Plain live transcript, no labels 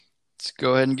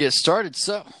Go ahead and get started.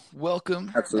 So,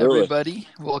 Absolutely.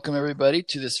 welcome everybody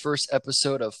to this first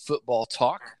episode of Football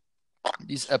Talk.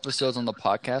 These episodes on the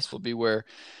podcast will be where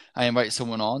I invite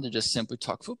someone on to just simply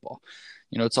talk football.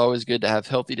 You know, it's always good to have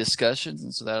healthy discussions,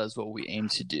 and so that is what we aim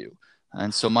to do.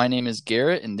 And so my name is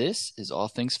Garrett, and this is All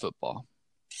Things Football.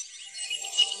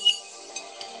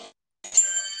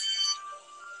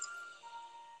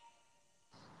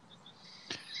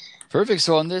 Perfect.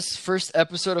 So on this first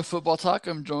episode of Football Talk,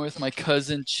 I'm joined with my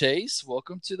cousin Chase.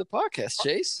 Welcome to the podcast,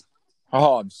 Chase.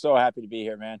 Oh, I'm so happy to be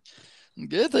here, man.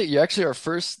 Good that you actually are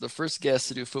the first guest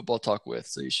to do Football Talk with,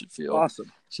 so you should feel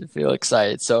Awesome.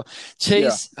 excited. So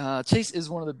Chase is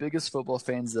one of the biggest football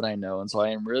fans that I know, and so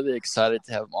I am really excited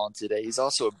to have him on today. He's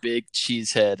also a big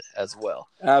cheesehead as well.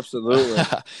 Absolutely.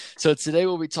 So today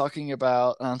we'll be talking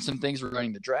about some things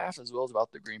regarding the draft as well as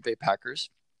about the Green Bay Packers.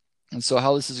 And so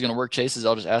how this is going to work, Chase, is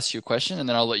I'll just ask you a question, and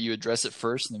then I'll let you address it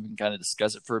first, and then we can kind of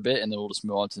discuss it for a bit, and then we'll just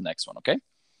move on to the next one, okay?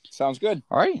 Sounds good.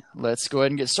 All right, let's go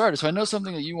ahead and get started. So I know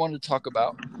something that you wanted to talk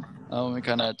about when we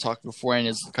kind of talked beforehand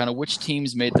is kind of which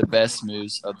teams made the best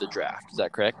moves of the draft. Is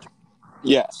that correct?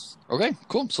 Yes. Okay,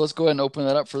 cool. So let's go ahead and open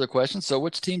that up for the question. So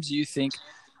which teams do you think,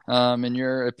 in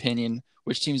your opinion,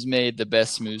 which teams made the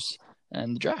best moves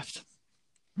in the draft?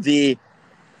 The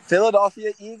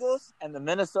Philadelphia Eagles and the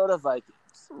Minnesota Vikings.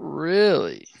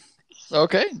 Really?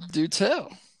 Okay, do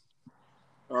tell.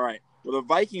 All right. Well, the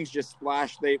Vikings just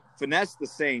splashed. They finessed the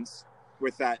Saints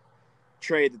with that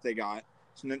trade that they got.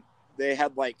 So then they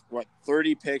had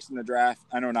 30 picks in the draft.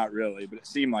 I know not really, but it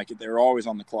seemed like it. They were always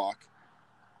on the clock.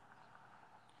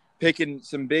 Picking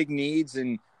some big needs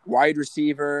in wide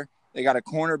receiver. They got a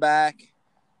cornerback.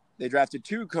 They drafted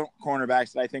two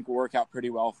cornerbacks that I think will work out pretty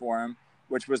well for them,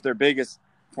 which was their biggest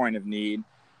point of need.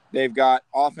 They've got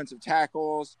offensive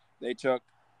tackles. They took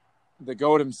the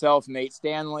GOAT himself, Nate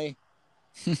Stanley.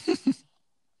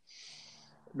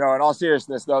 No, in all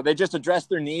seriousness, though, they just addressed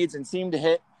their needs and seemed to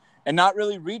hit and not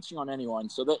really reaching on anyone.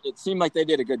 So it seemed like they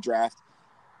did a good draft.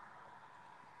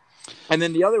 And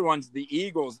then the other ones, the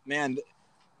Eagles, man,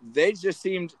 they just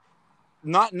seemed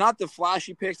not the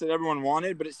flashy picks that everyone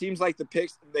wanted, but it seems like the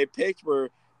picks they picked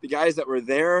were the guys that were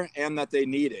there and that they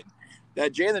needed.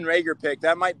 That Jalen Reagor pick,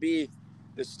 that might be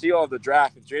the steal of the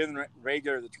draft. If Jalen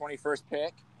Reagor, the 21st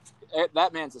pick,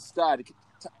 that man's a stud.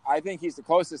 I think he's the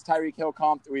closest Tyreek Hill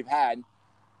comp that we've had.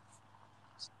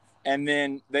 And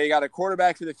then they got a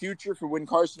quarterback for the future for when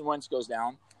Carson Wentz goes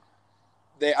down.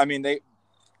 They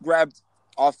grabbed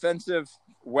offensive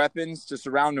weapons to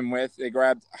surround him with. They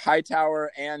grabbed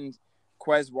Hightower and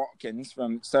Quez Watkins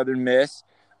from Southern Miss.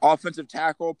 Offensive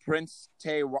tackle, Prince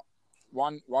Tay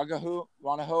Wanaho.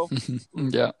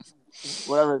 Yeah.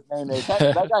 Whatever his name is.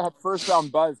 That guy had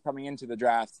first-round buzz coming into the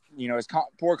draft. You know, his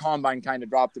poor combine kind of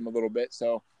dropped him a little bit,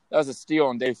 so that was a steal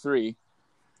on day 3.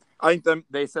 I think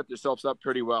they set themselves up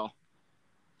pretty well.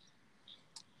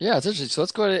 Yeah, it's interesting. So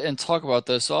let's go ahead and talk about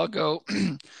this. So I'll go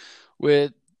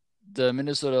with the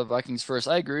Minnesota Vikings first.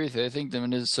 I agree with you. I think the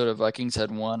Minnesota Vikings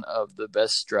had one of the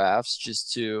best drafts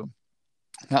just to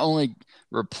not only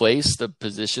replace the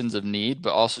positions of need,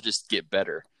 but also just get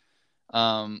better.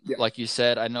 Like you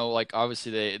said, I know,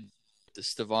 obviously the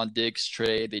Stephon Diggs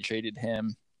trade, they traded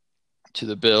him to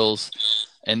the Bills,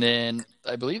 and then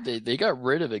I believe they got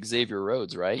rid of Xavier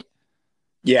Rhodes, right?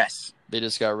 Yes. They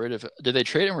just got rid of. Did they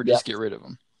trade him or just get rid of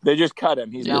him? They just cut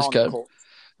him. He's now on the Colts.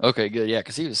 Okay, good. Yeah,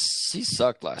 because he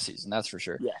sucked last season, that's for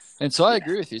sure. Yes. And so I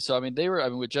agree with you. So they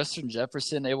were with Justin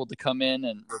Jefferson able to come in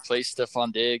and replace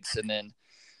Stephon Diggs, and then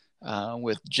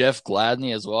with Jeff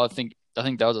Gladney as well. I think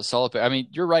that was a solid pick. I mean,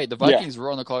 you're right. The Vikings were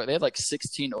on the clock. They had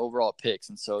 16 overall picks,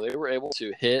 and so they were able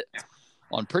to hit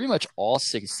on pretty much all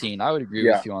 16. I would agree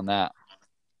with you on that.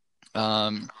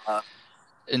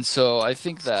 And so I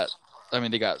think that,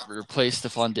 they got replaced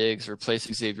Stephon Diggs,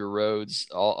 replaced Xavier Rhodes,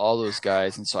 all those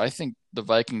guys. And so I think the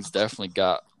Vikings definitely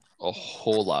got a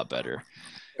whole lot better.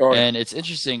 And it's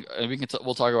interesting, and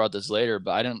we'll talk about this later,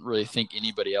 but I didn't really think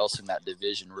anybody else in that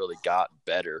division really got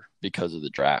better because of the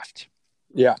draft.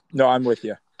 Yeah, no, I'm with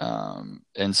you.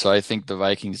 And so I think the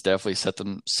Vikings definitely set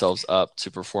themselves up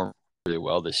to perform really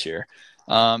well this year.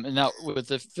 And now with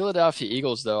the Philadelphia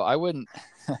Eagles, though, I wouldn't.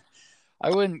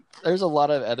 There's a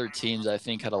lot of other teams I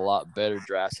think had a lot better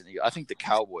drafts than the Eagles. I think the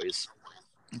Cowboys,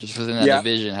 just within that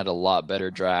division, had a lot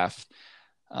better draft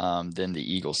than the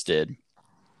Eagles did.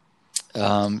 The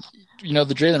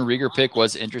Jalen Reagor pick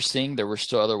was interesting. There were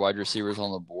still other wide receivers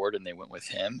on the board, and they went with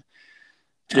him.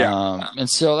 Yeah, and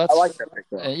so that's. I like that pick,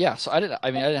 though. Yeah, so I didn't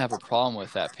have a problem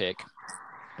with that pick.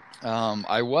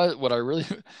 What I really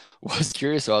was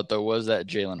curious about though was that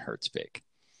Jalen Hurts pick.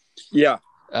 Yeah.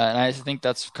 And I think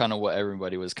that's kind of what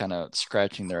everybody was kind of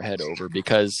scratching their head over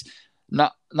because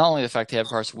not only the fact they have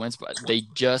Carson Wentz, but they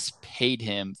just paid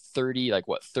him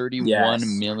Yes.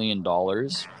 $31 million,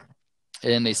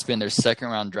 and they spend their second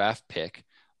round draft pick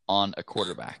on a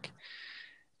quarterback.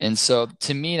 And so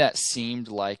to me, that seemed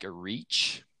like a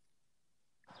reach.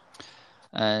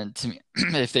 And to me,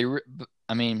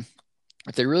 I mean,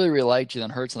 if they really like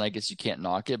Jalen Hurts, and I guess you can't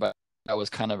knock it, but that was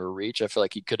kind of a reach. I feel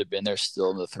like he could have been there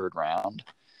still in the third round.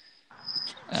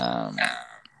 Um,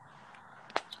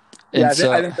 Yeah, and I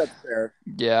so think that's fair.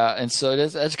 yeah, and so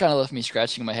that's kind of left me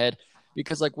scratching my head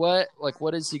because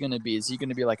what is he going to be? Is he going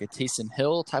to be like a Taysom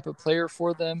Hill type of player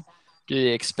for them? Do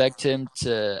they expect him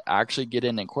to actually get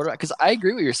in and quarterback? Because I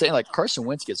agree with what you're saying. Like Carson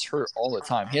Wentz gets hurt all the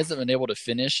time. He hasn't been able to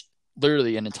finish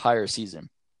literally an entire season.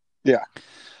 Yeah.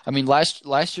 I mean,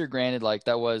 last year, granted, like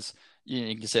that was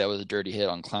you can say that was a dirty hit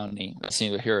on Clowney. That's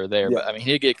neither here or there. Yeah. But I mean,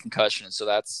 he did get concussion, so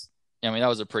that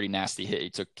was a pretty nasty hit he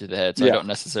took to the head. So I Yeah. don't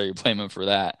necessarily blame him for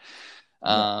that.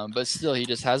 No. But still, he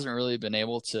just hasn't really been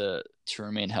able to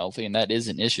remain healthy, and that is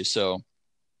an issue. So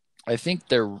I think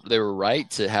they were right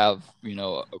to have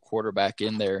a quarterback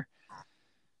in there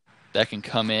that can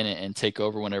come in and take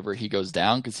over whenever he goes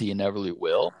down because he inevitably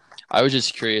will. I was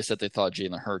just curious that they thought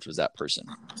Jalen Hurts was that person.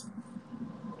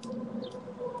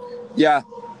 Yeah.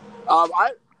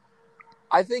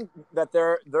 I think that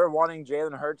they're wanting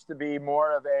Jalen Hurts to be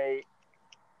more of a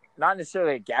not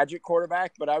necessarily a gadget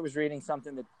quarterback, but I was reading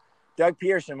something that Doug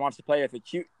Peterson wants to play with a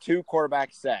two quarterback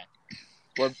set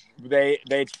where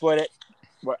they'd split it.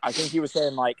 I think he was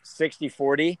saying like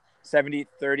 60-40,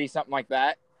 70-30, something like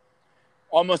that.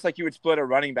 Almost like you would split a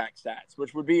running back stats,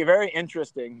 which would be very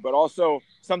interesting, but also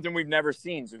something we've never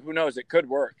seen. So who knows? It could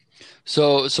work.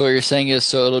 So what you're saying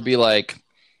is, it'll be like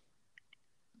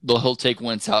he'll take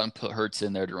Wentz out and put Hurts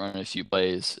in there to run a few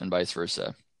plays, and vice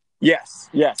versa. Yes.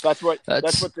 That's what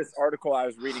this article I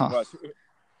was reading was.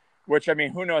 Which, I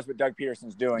mean, who knows what Doug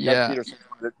Peterson's doing? Yeah. Doug Peterson's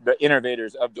the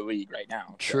innovators of the league right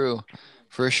now. True,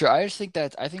 for sure. I think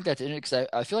that's interesting because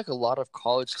I feel like a lot of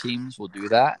college teams will do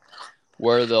that,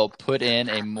 where they'll put in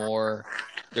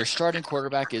their starting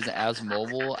quarterback isn't as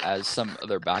mobile as some of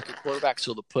their backup quarterbacks,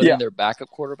 so they'll put in their backup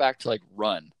quarterback to like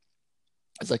run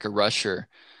as like a rusher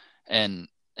and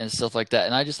stuff like that.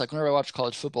 And I just like whenever I watch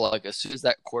college football, like as soon as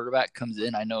that quarterback comes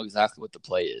in, I know exactly what the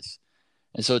play is.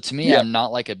 And so to me, I'm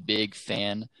not like a big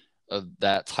fan of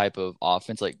that type of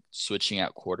offense, like switching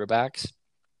out quarterbacks.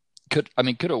 Could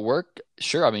it work?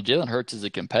 Sure. I mean, Jalen Hurts is a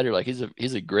competitor. Like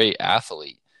he's a great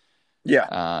athlete.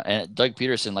 Yeah. And Doug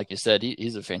Peterson, like you said,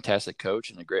 he's a fantastic coach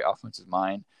and a great offensive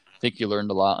mind. I think you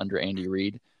learned a lot under Andy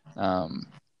Reid. And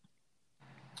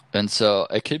so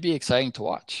it could be exciting to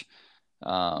watch.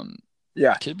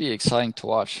 It could be exciting to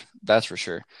watch. That's for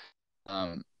sure.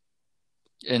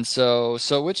 And so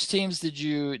which teams do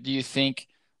you think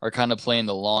are kind of playing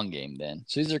the long game then?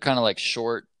 So these are kind of like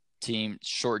short game.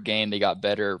 They got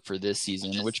better for this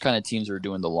season. Which kind of teams are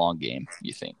doing the long game,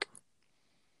 you think?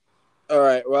 All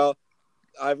right. Well,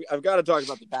 I've got to talk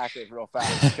about the Packers real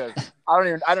fast because I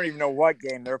don't even know what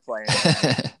game they're playing.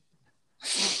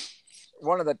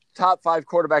 One of the top 5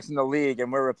 quarterbacks in the league,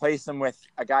 and we're replacing them with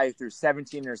a guy who threw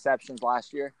 17 interceptions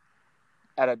last year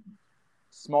at a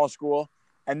small school.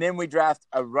 And then we draft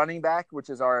a running back, which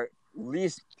is our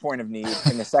least point of need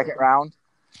in the second round.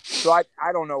 So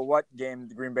I don't know what game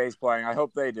the Green Bay's playing. I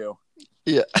hope they do.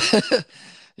 Yeah.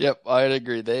 Yep, I'd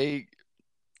agree.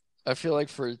 I feel like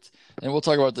and we'll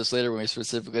talk about this later when we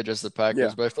specifically address the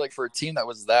Packers, but I feel like for a team that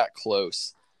was that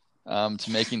close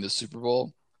to making the Super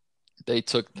Bowl, they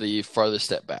took the farthest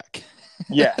step back.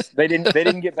 Yes, they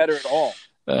didn't get better at all.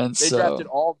 And they drafted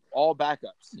all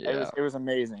backups. Yeah. It was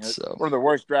amazing. It was one of the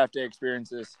worst draft day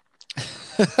experiences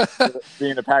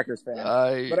being a Packers fan.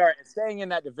 But all right, staying in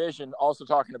that division, also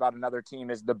talking about another team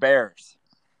is the Bears.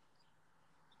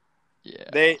 Yeah.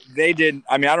 They did.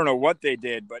 I mean, I don't know what they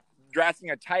did, but drafting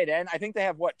a tight end. I think they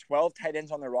have 12 tight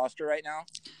ends on their roster right now.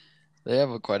 They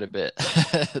have quite a bit.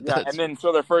 Yeah, and then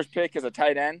so their first pick is a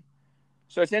tight end.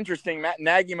 So it's interesting. Matt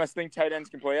Nagy must think tight ends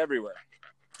can play everywhere.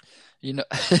 Yeah,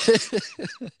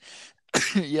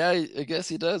 I guess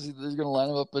he does. He's going to line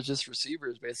them up with just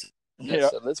receivers, basically.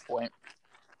 Yes, at this point.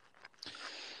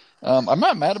 I'm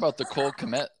not mad about the Cole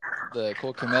Kmet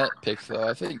pick, though.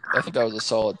 I think that was a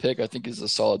solid pick. I think he's a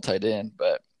solid tight end,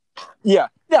 but yeah.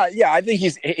 I think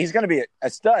he's going to be a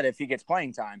stud if he gets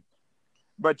playing time.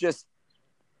 But just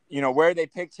where they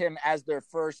picked him as their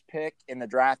first pick in the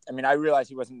draft. I mean, I realized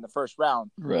he wasn't in the first round.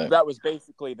 Right. That was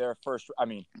basically their first. I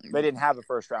mean, they didn't have a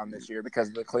first round this year because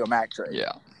of the Khalil Mack trade.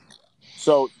 Yeah.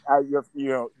 So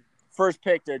first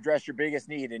pick to address your biggest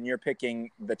need, and you're picking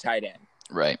the tight end.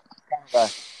 Right.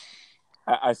 Kind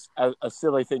of a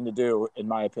silly thing to do, in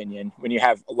my opinion, when you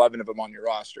have 11 of them on your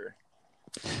roster.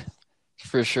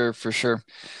 For sure, for sure.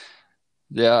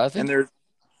 Yeah, I And think there's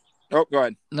oh, go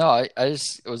ahead. no, I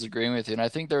just was agreeing with you, and I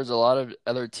think there's a lot of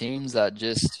other teams that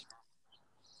just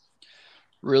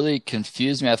really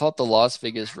confused me. I thought the Las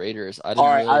Vegas Raiders, I All didn't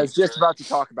right, I really. was just about to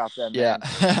talk about them, Yeah.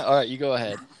 man. All right, you go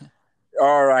ahead.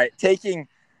 All right, taking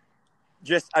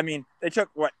just I mean, they took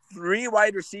what, three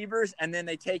wide receivers, and then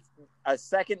they take a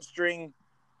second string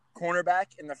cornerback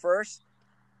in the first.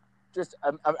 Just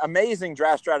an amazing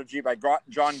draft strategy by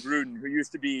John Gruden, who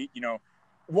used to be,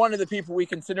 one of the people we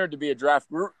considered to be a draft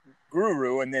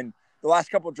guru, and then the last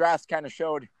couple of drafts kind of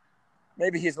showed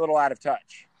maybe he's a little out of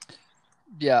touch.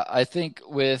 Yeah, I think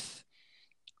with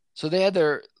so they had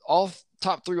their all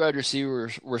top three wide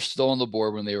receivers were still on the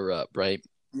board when they were up, right?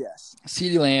 Yes.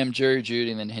 CeeDee Lamb, Jerry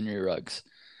Jeudy, and then Henry Ruggs.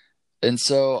 And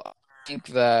so I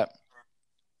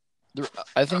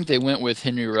think they went with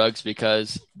Henry Ruggs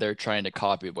because they're trying to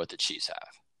copy what the Chiefs have.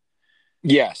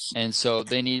 Yes. And so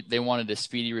they wanted a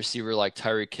speedy receiver like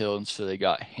Tyreek Hill, and so they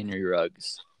got Henry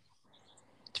Ruggs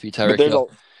to be But Tyreek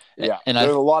Hill. And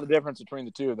there's a lot of difference between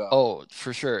the two, though.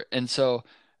 for sure. And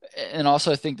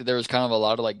also I think that there was kind of a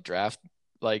lot of like draft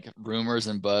like rumors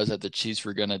and buzz that the Chiefs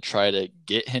were going to try to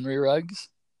get Henry Ruggs,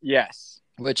 Yes.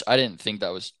 which I didn't think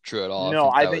that was true at all. I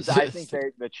No, think I that think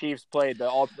was the Chiefs played the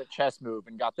ultimate chess move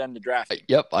and got them to draft him.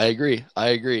 Yep, I agree. I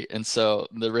agree. And so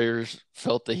the Raiders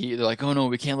felt the heat. They're like, "Oh no,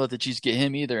 we can't let the Chiefs get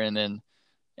him either." And then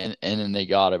they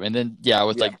got him. And then yeah,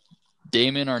 with Yeah. like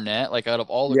Damon Arnett, like out of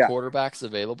all the Yeah. quarterbacks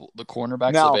available, the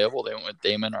cornerbacks Now, available, they went with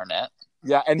Damon Arnett.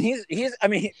 yeah, and he's I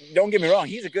mean, don't get me wrong,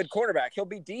 he's a good quarterback. He'll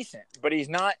be decent, but he's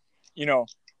not,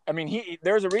 I mean,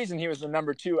 there's a reason he was the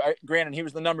number two. Granted, he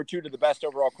was the number two to the best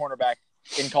overall cornerback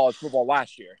in college football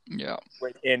last year. Yeah.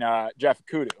 In Jeff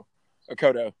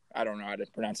Okudah. I don't know how to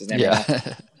pronounce his name.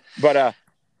 Yeah. But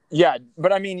yeah,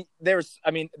 but I mean,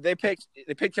 they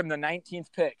picked him the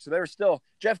 19th pick, so they were still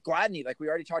Jeff Gladney, like we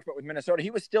already talked about with Minnesota.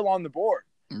 He was still on the board.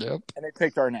 Yep. And they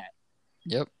picked Arnett.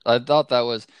 Yep. I thought that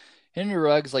was Henry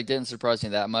Ruggs like didn't surprise me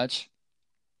that much.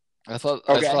 I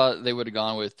thought they would have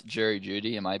gone with Jerry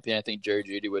Jeudy. In my opinion, I think Jerry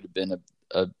Jeudy would have been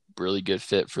a really good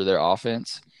fit for their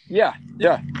offense. Yeah,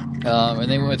 yeah. And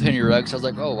they went with Henry Ruggs. I was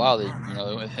like, oh wow, they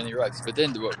went with Henry Ruggs. But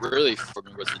then what really for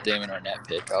me was the Damon Arnett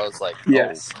pick. I was like,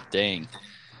 yes. Oh dang.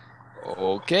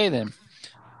 Okay then.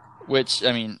 Which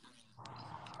I mean,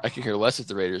 I could care less if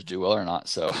the Raiders do well or not.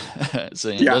 So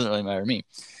it doesn't really matter to me.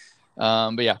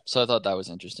 But yeah, so I thought that was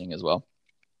interesting as well.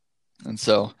 And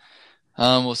so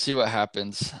we'll see what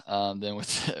happens then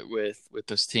with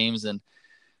those teams. And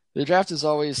the draft is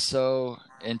always so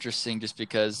interesting just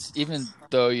because even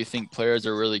though you think players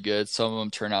are really good, some of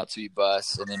them turn out to be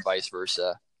busts and then vice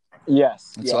versa.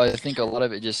 Yes. And so I think a lot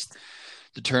of it just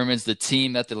determines the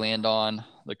team that they land on,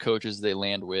 the coaches they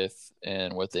land with,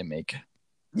 and what they make.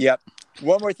 Yep.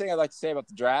 One more thing I'd like to say about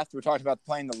the draft. We talked about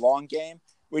playing the long game.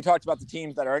 We talked about the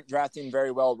teams that aren't drafting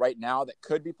very well right now that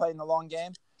could be playing the long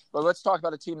game. But let's talk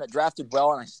about a team that drafted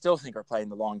well and I still think are playing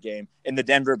the long game in the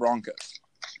Denver Broncos.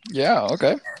 Yeah,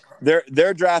 okay.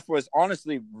 Their draft was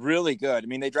honestly really good. I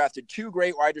mean, they drafted two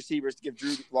great wide receivers to give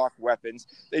Drew Lock weapons.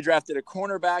 They drafted a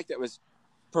cornerback that was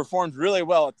performed really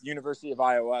well at the University of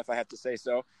Iowa, if I have to say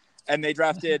so. And they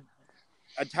drafted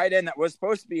a tight end that was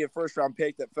supposed to be a first-round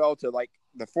pick that fell to like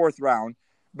the fourth round.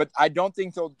 But I don't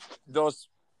think those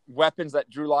weapons that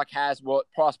Drew Lock has will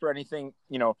prosper anything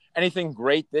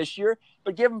great this year.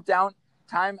 But give him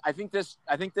time. I think this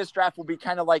draft will be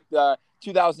kind of like the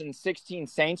 2016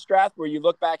 Saints draft, where you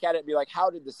look back at it and be like,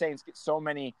 how did the Saints get so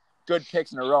many good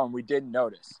picks in a row and we didn't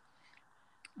notice?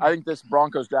 I think this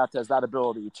Broncos draft has that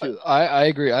ability too. I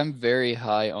agree. I'm very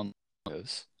high on the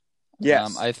Broncos.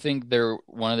 Yes. I think they're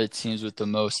one of the teams with the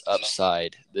most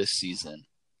upside this season.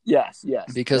 Yes.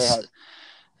 Because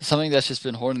something that's just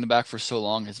been holding them back for so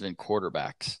long has been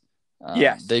quarterbacks.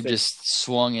 Yes. They've just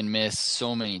swung and missed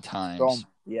so many times.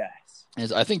 Yes.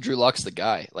 I think Drew Lock's the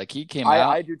guy. Like he came out.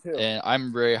 I do too. And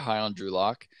I'm very high on Drew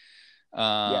Lock.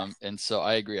 Yes. And so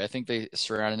I agree. I think they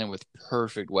surrounded him with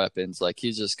perfect weapons. Like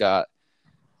he's just got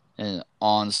an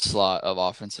onslaught of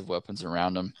offensive weapons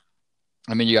around him.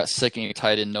 I mean, you got second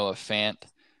tight end Noah Fant.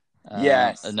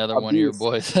 Yes. Another one of your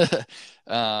boys.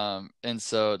 And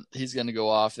so he's going to go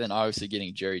off. Then obviously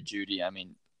getting Jerry Jeudy. I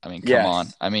mean, come on.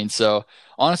 I mean, so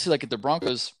honestly, like if the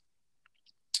Broncos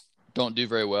don't do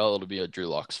very well, it'll be a Drew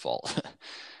Lock's fault.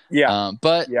 Yeah.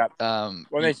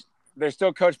 Well, they're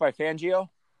still coached by Fangio.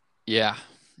 Yeah.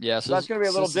 Yeah. So that's going to be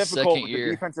a little difficult with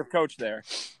the defensive coach there.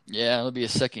 Yeah, it'll be a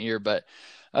second year, but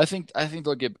I think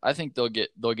they'll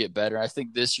get better. I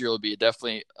think this year will be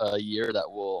definitely a year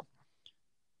that will.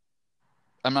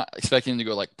 I'm not expecting them to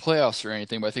go like playoffs or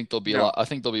anything, but I think they'll be I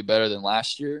think they'll be better than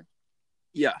last year.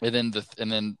 Yeah. And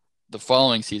then the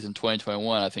following season,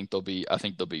 2021, I think they'll be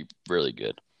really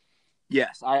good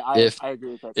Yes, if I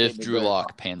agree with that if statement Drew very Lock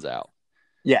well. pans out.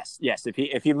 Yes, yes.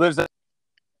 If he lives up,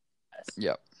 yes.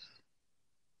 Yep,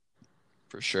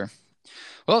 for sure.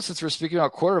 Well, since we're speaking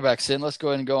about quarterbacks, then let's go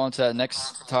ahead and go on to that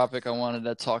next topic I wanted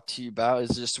to talk to you about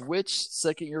is just which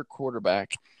second year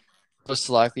quarterback most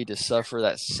likely to suffer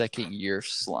that second year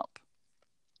slump.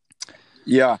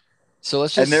 Yeah, So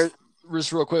let's and there,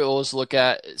 just real quick, we'll just look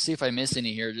at see if I miss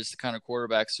any here. Just the kind of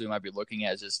quarterbacks we might be looking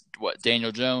at is just what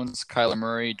Daniel Jones, Kyler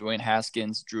Murray, Dwayne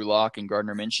Haskins, Drew Lock, and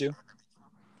Gardner Minshew.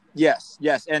 yes,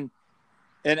 yes, and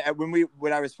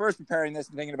when I was first preparing this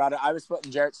and thinking about it, I was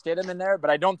putting Jarrett Stidham in there,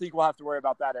 but I don't think we'll have to worry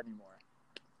about that anymore.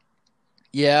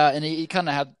 Yeah, and he kind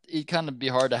of be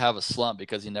hard to have a slump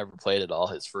because he never played at all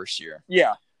his first year.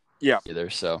 Yeah, yeah, Either,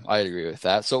 so I agree with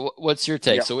that. So what's your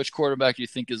take? yeah. So which quarterback do you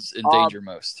think is in Um, danger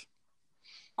most?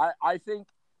 I think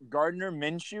Gardner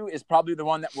Minshew is probably the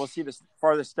one that we'll see the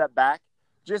farthest step back,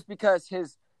 just because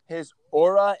his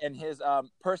aura and his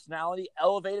personality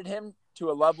elevated him to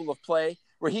a level of play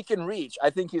where he can reach. I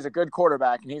think he's a good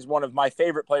quarterback, and he's one of my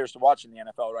favorite players to watch in the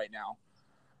NFL right now.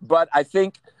 But I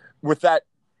think with that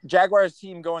Jaguars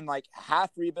team going like half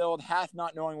rebuild, half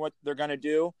not knowing what they're going to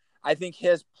do, I think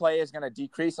his play is going to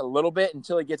decrease a little bit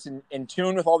until he gets in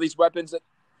tune with all these weapons that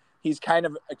he's kind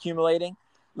of accumulating.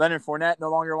 Leonard Fournette no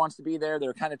longer wants to be there.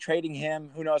 They're kind of trading him.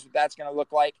 Who knows what that's going to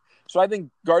look like? So I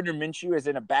think Gardner Minshew is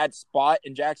in a bad spot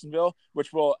in Jacksonville,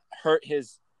 which will hurt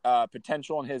his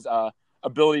potential and his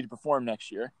ability to perform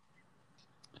next year.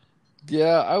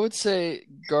 Yeah, I would say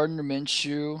Gardner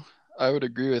Minshew. I would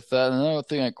agree with that. Another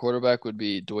thing at quarterback would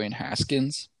be Dwayne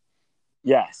Haskins.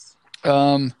 Yes,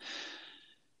 Um,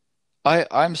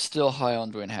 I'm still high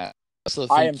on Dwayne Haskins. I still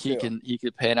I think am too. he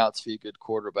could pan out to be a good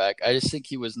quarterback. I just think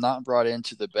he was not brought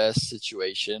into the best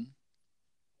situation.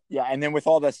 Yeah, and then with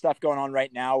all the stuff going on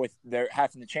right now, with they're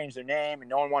having to change their name and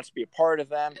no one wants to be a part of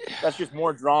them, that's just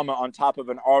more drama on top of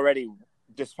an already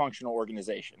dysfunctional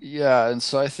organization. Yeah, and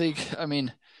so I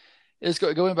mean, it's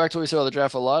going back to what we said about the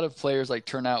draft. A lot of players like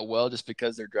turn out well just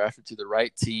because they're drafted to the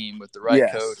right team with the right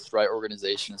coach, Yes. the right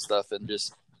organization and stuff. And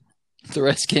just the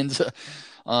Redskins,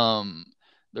 um,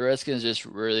 the Redskins just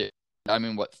really. I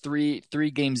mean, what three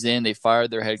games in, they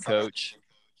fired their head coach,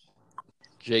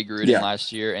 Jay Gruden, Yeah.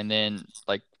 last year, and then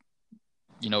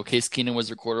Case Keenum was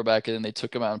their quarterback, and then they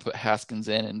took him out and put Haskins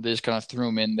in, and they just kind of threw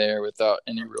him in there without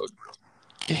any real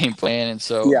game plan, and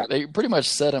so Yeah. they pretty much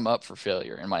set him up for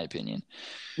failure, in my opinion.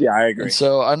 Yeah, I And agree.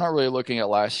 so I'm not really looking at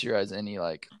last year as any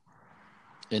like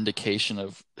indication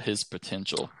of his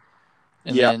potential.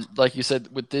 And Yep. then, like you said,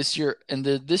 with this year and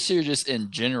this year, just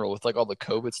in general, with like all the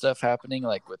COVID stuff happening,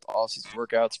 like with all these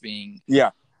workouts being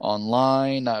Yeah.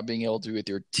 online, not being able to be with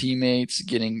your teammates,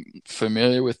 getting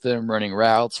familiar with them, running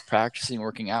routes, practicing,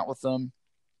 working out with them,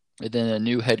 and then a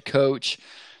new head coach.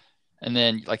 And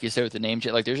then, like you said, with the name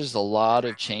change, like there's just a lot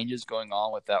of changes going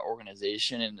on with that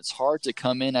organization, and it's hard to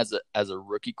come in as a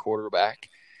rookie quarterback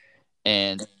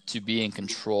and to be in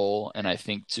control, and I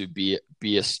think to be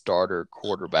a starter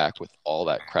quarterback with all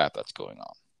that crap that's going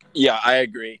on. Yeah, I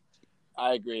agree.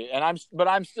 I agree. And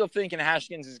I'm still thinking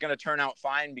Haskins is going to turn out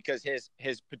fine because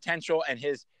his potential and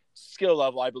his skill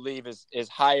level, I believe, is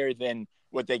higher than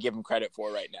what they give him credit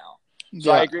for right now.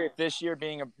 So I Yeah, agree with this year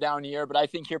being a down year, but I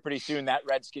think here pretty soon that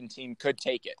Redskin team could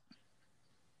take it.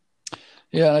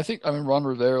 yeah, and I mean Ron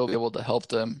Rivera will be able to help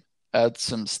them add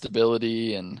some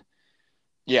stability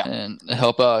Yeah. and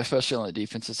help out, especially on the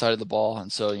defensive side of the ball.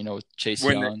 And so with Chase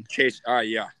When the Young, Chase,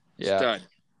 yeah, yeah, stud.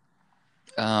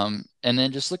 and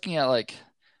then just looking at like,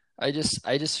 I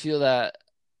just feel that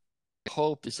I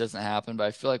hope this doesn't happen, but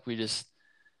I feel like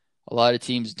a lot of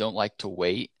teams don't like to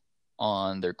wait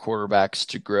on their quarterbacks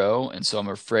to grow, and so I'm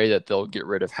afraid that they'll get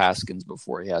rid of Haskins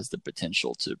before he has the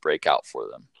potential to break out for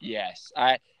them. Yes,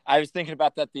 I was thinking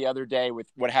about that the other day with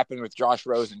what happened with Josh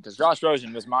Rosen, because Josh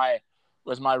Rosen was my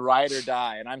ride or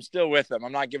die, and I'm still with him.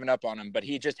 I'm not giving up on him, but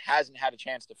he just hasn't had a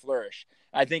chance to flourish.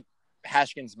 I think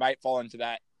Haskins might fall into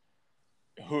that.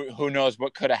 Who knows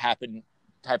what could have happened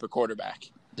type of quarterback.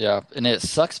 Yeah, and it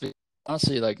sucks because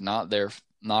honestly, like not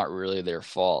really their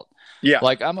fault. Yeah,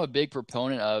 Like I'm a big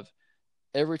proponent of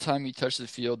every time you touch the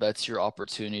field, that's your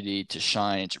opportunity to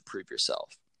shine and to prove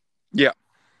yourself. yeah,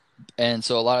 And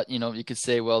so a lot, you could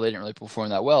say, well, they didn't really perform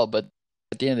that well, but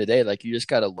at the end of the day, like you just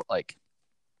gotta like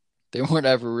they weren't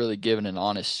ever really given an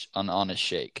honest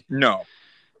shake. no,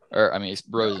 Or I mean,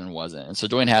 no, Rosen wasn't, and so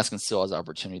Dwayne Haskins still has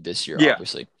opportunity this year, yeah,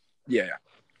 obviously. yeah,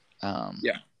 Um,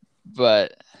 yeah,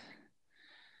 but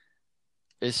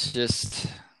it's just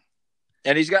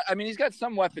And he's got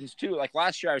some weapons too. Like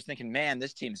last year, I was thinking, man,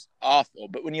 this team's awful.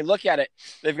 But when you look at it,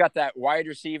 they've got that wide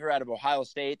receiver out of Ohio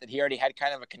State that he already had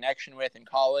kind of a connection with in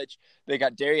college. They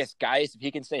got Darius Geis. If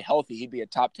he can stay healthy, he'd be a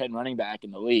top 10 running back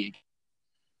in the league.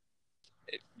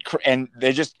 And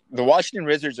the Washington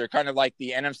Wizards are kind of like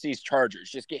the NFC's Chargers,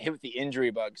 just get hit with the injury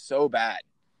bug so bad.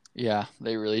 Yeah,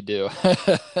 they really do.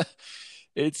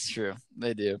 It's true.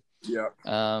 They do. Yeah.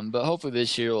 But hopefully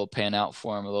this year will pan out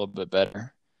for him a little bit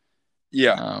better.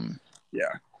 Yeah.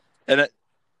 Yeah. And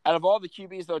out of all the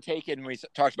QBs, though, taken, we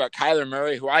talked about Kyler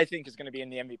Murray, who I think is going to be in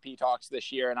the MVP talks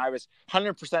this year. And I was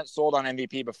 100% sold on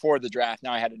MVP before the draft.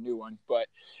 Now I had a new one.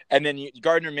 And then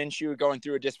Gardner Minshew going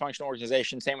through a dysfunctional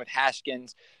organization. Same with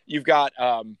Haskins. You've got,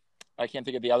 I can't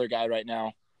think of the other guy right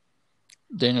now.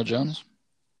 Daniel Jones.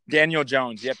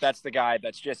 Yep, that's the guy.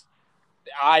 That's just,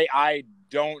 I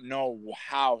don't know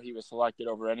how he was selected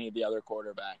over any of the other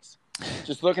quarterbacks.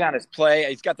 Just looking at his play,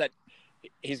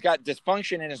 he's got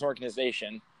dysfunction in his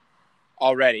organization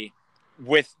already,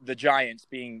 with the Giants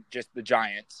being just the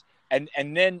Giants, and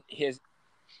then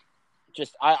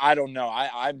I don't know.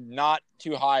 I'm not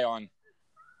too high on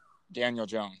Daniel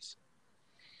Jones.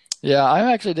 Yeah, I'm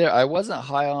actually there. I wasn't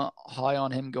high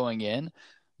on him going in,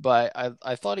 but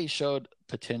I thought he showed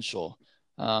potential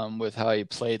with how he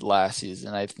played last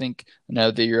season. I think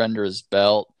now that you're under his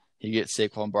belt, he gets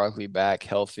Saquon Barkley back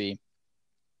healthy.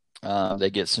 They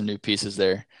get some new pieces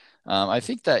there. I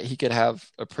think that he could have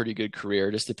a pretty good career,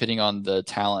 just depending on the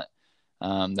talent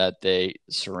that they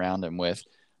surround him with.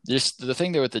 Just the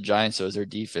thing there with the Giants, though, is their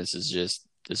defense is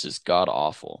just god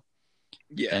awful.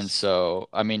 Yes. And so,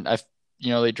 I mean,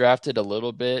 they drafted a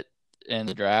little bit in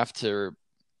the draft to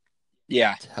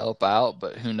help out,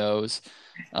 but who knows?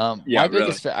 My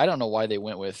biggest I don't know why they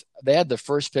had the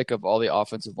first pick of all the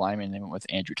offensive linemen, and they went with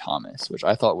Andrew Thomas, which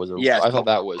I thought I thought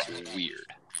that was weird.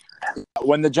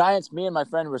 When the Giants, me and my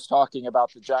friend was talking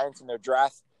about the Giants and their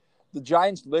draft, the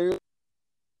Giants literally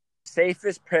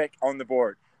safest pick on the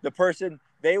board.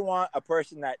 They want a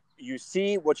person that you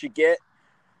see what you get,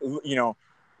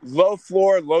 low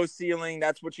floor, low ceiling,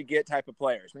 that's what you get type of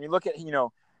players. When you look at,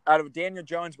 out of Daniel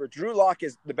Jones, where Drew Lock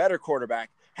is the better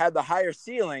quarterback, had the higher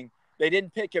ceiling, they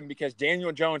didn't pick him because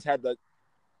Daniel Jones had the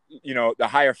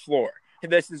higher floor.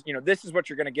 This is what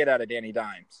you're going to get out of Danny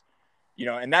Dimes.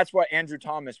 And that's what Andrew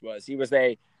Thomas was. He was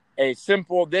a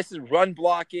simple, this is run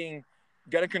blocking,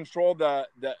 going to control the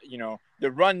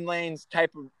run lanes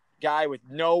type of guy with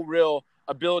no real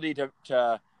ability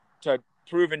to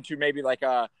prove into maybe like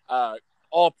a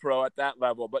all pro at that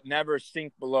level, but never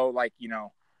sink below,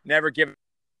 never give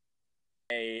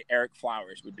a Eric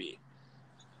Flowers would be.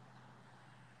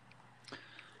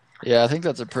 Yeah, I think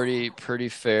that's a pretty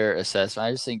fair assessment.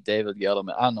 I just think David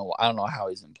Gettleman, I don't know how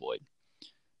he's employed.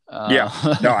 With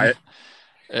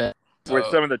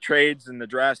some of the trades and the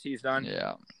drafts he's done.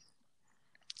 Yeah.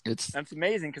 That's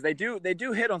amazing because they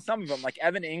do hit on some of them, like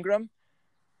Evan Ingram.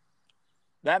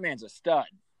 That man's a stud.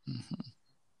 Mm-hmm.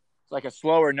 It's like a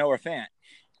slower Noah Fant.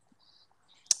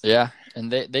 Yeah, and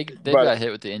they got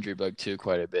hit with the injury bug too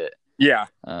quite a bit. Yeah.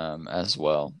 As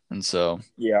well, and so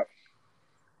yeah.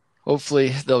 Hopefully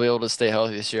they'll be able to stay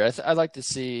healthy this year. I'd like to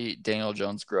see Daniel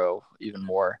Jones grow even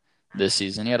more this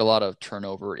season. He had a lot of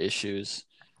turnover issues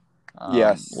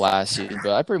last season,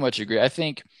 but I pretty much agree. I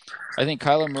think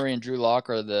Kyler Murray and Drew Lock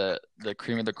are the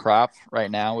cream of the crop right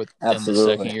now within the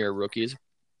second year rookies.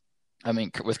 I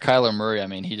mean, with Kyler Murray,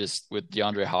 with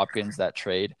DeAndre Hopkins, that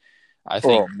trade, I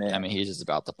think, he's just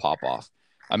about to pop off.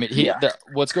 I mean,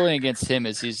 what's going against him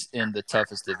is he's in the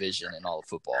toughest division in all of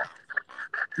football.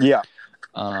 Yeah.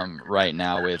 Right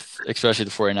now especially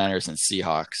the 49ers and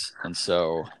Seahawks. And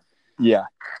so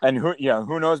and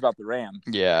who knows about the Rams?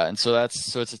 Yeah, and so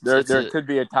there could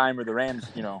be a time where the Rams,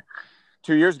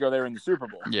 2 years ago they were in the Super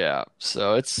Bowl. Yeah,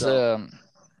 so it's it's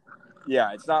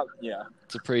not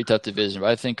it's a pretty tough division, but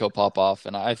I think he'll pop off,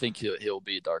 and I think he'll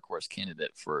be a dark horse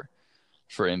candidate for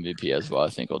MVP as well. I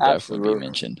think he'll definitely be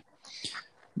mentioned.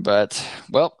 But,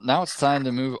 well, now it's time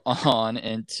to move on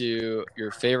into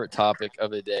your favorite topic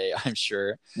of the day, I'm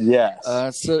sure. Yes.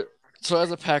 So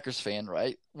as a Packers fan,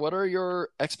 right, what are your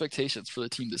expectations for the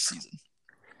team this season?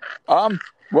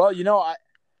 Well,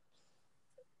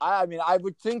 I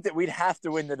would think that we'd have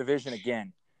to win the division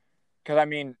again. Because,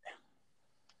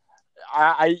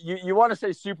 you want to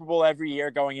say Super Bowl every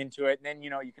year going into it, and then,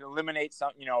 you can eliminate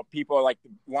some, people like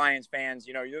the Lions fans,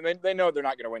 they know they're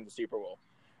not going to win the Super Bowl.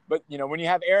 But, when you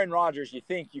have Aaron Rodgers, you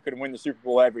think you could win the Super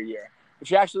Bowl every year. But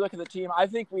you actually look at the team, I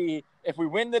think if we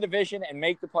win the division and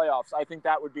make the playoffs, I think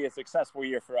that would be a successful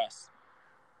year for us.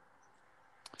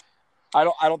 I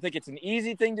don't think it's an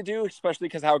easy thing to do, especially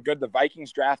because how good the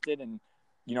Vikings drafted. And,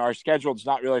 our schedule's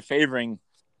not really favoring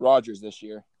Rodgers this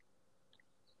year.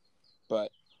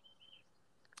 But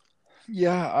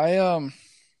Yeah, I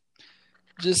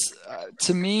just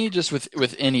to me, just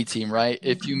with any team, right?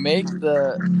 If you make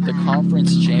the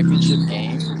conference championship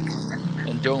game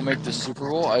and don't make the Super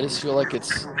Bowl, I just feel like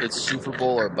it's Super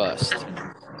Bowl or bust.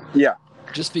 yeah,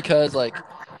 Just because like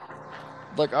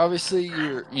obviously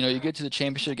you get to the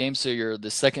championship game, so you're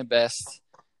the second best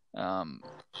um,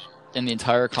 in the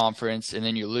entire conference, and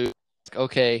then you lose.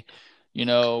 Okay, we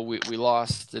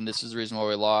lost, and this is the reason why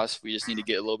we lost. We just need to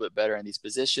get a little bit better in these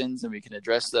positions, and we can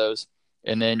address those.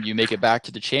 And then you make it back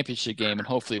to the championship game and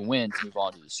hopefully win to move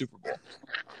on to the Super Bowl.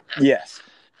 yes,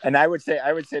 and I would say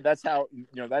that's how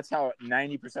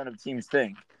 90% of teams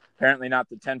think. Apparently, not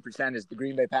the 10% is the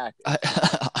Green Bay Packers.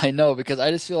 I know, because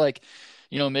I just feel like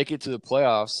make it to the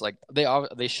playoffs. Like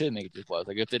they should make it to the playoffs.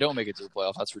 Like if they don't make it to the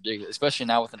playoffs, that's ridiculous. Especially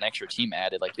now with an extra team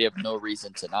added. Like they have no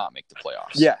reason to not make the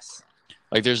playoffs. Yes.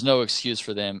 Like there's no excuse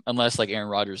for them unless like Aaron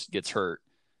Rodgers gets hurt.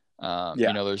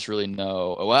 Yeah. There's really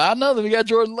no. Well, I know that we got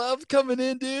Jordan Love coming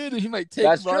in, dude, and he might take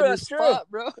Rodgers' spot,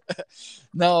 bro.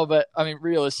 No, but I mean,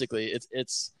 realistically,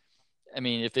 it's. I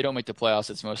mean, if they don't make the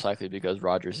playoffs, it's most likely because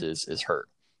Rodgers is hurt.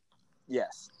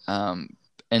 Yes.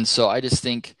 And so I just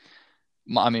think,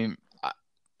 I mean,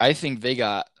 I think they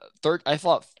got third. I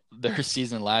thought their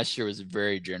season last year was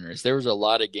very generous. There was a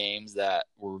lot of games that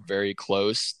were very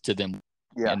close to them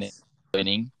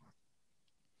winning.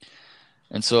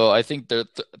 And so I think their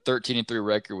 13-3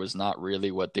 record was not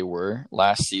really what they were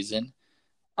last season.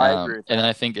 I agree with that. And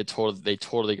I think they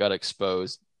totally got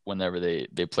exposed whenever they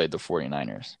played the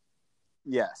 49ers.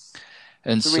 Yes.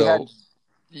 And so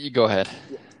you go ahead.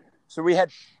 So we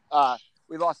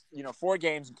lost, 4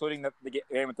 games, including the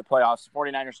game with the playoffs,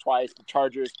 49ers twice, the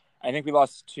Chargers. I think we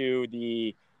lost to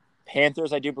the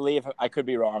Panthers, I do believe. I could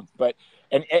be wrong. But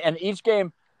and each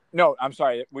game, no, I'm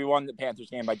sorry. We won the Panthers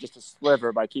game by just a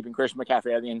sliver by keeping Christian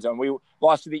McCaffrey out of the end zone. We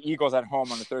lost to the Eagles at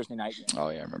home on the Thursday night game. Oh,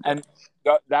 yeah, I remember. And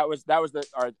that was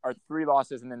our 3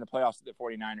 losses, and then the playoffs to the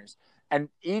 49ers. And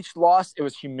each loss, it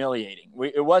was humiliating.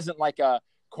 It wasn't like a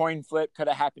coin flip, could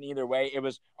have happened either way. It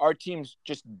was our teams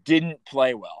just didn't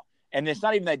play well. And it's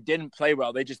not even that didn't play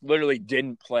well. They just literally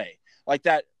didn't play. Like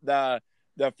that, the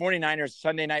 49ers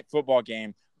Sunday night football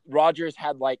game, Rodgers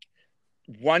had like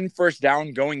 1 first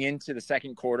down going into the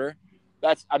second quarter.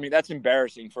 That's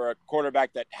embarrassing for a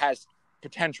quarterback that has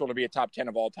potential to be a top 10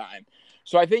 of all time.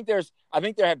 So I think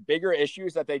they have bigger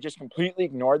issues that they just completely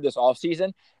ignored this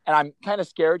offseason. And I'm kind of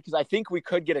scared because I think we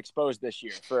could get exposed this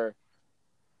year for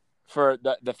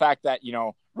the fact that,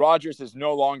 Rodgers is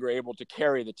no longer able to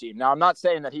carry the team. Now, I'm not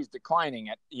saying that he's declining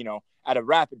at a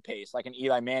rapid pace, like an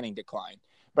Eli Manning decline.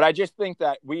 But I just think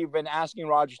that we've been asking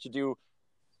Rodgers to do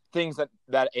things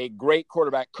that a great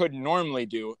quarterback could normally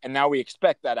do, and now we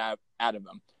expect that out of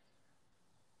him.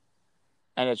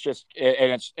 And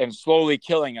it's slowly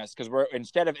killing us because we're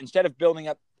instead of building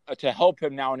up to help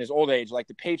him now in his old age, like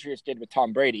the Patriots did with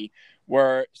Tom Brady,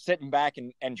 we're sitting back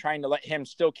and trying to let him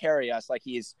still carry us like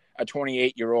he's a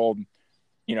 28-year-old,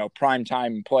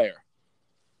 prime-time player.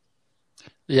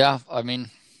 Yeah, I mean,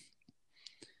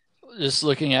 just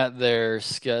looking at their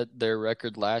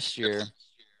record last year,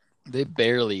 they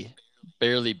barely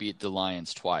beat the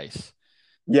Lions twice.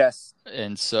 Yes.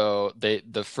 And so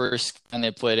the first time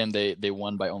they played him, they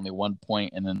won by only 1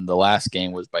 point, and then the last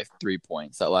game was by 3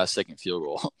 points, that last second field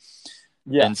goal.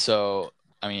 Yeah. And so,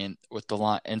 I mean, with the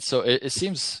line, and so it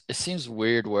seems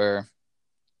weird where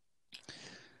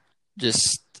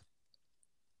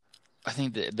I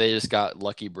think that they just got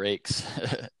lucky breaks.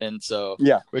 And so,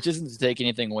 which isn't to take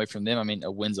anything away from them. I mean, a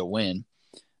win's a win.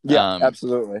 Yeah,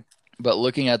 absolutely. But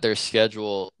looking at their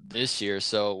schedule this year,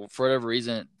 so for whatever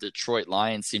reason, Detroit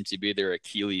Lions seem to be their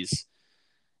Achilles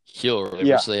heel.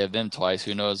 So they have them twice.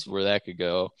 Who knows where that could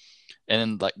go?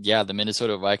 And then, the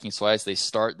Minnesota Vikings twice. They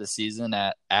start the season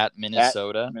at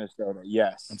Minnesota. At Minnesota,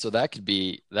 yes. And so that could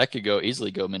easily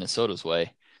go Minnesota's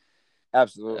way.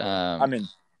 Absolutely. I mean,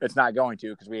 it's not going to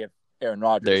because we have Aaron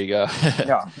Rodgers. There you go.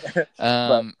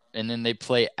 No. And then they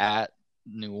play at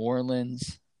New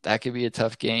Orleans. That could be a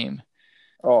tough game.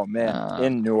 Oh man,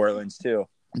 in New Orleans too.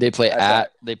 They play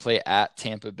at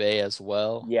Tampa Bay as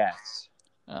well. Yes.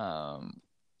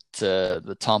 To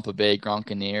the Tampa Bay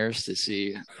Gronkaneers to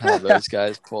see how those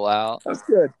guys pull out. That's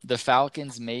good. The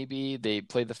Falcons, maybe they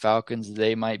play the Falcons.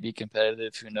 They might be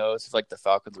competitive. Who knows? Like the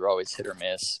Falcons are always hit or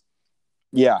miss.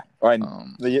 Yeah, and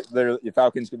the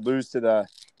Falcons could lose to the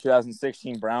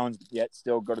 2016 Browns, yet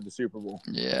still go to the Super Bowl.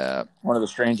 Yeah, one of the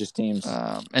strangest teams.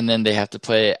 And then they have to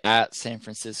play at San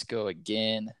Francisco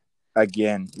again.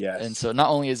 Again, And yes. so not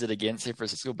only is it against San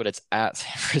Francisco, but it's at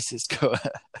San Francisco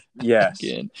Yes.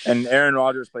 again. And Aaron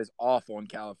Rodgers plays awful in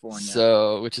California.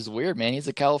 So, which is weird, man. He's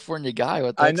a California guy.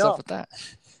 What the I heck's up know. with that?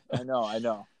 I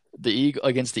know. The Eagle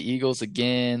against the Eagles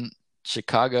again.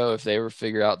 Chicago, if they ever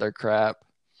figure out their crap.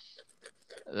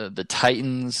 The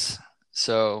Titans.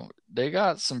 So they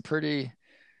got some pretty.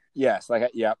 Yes,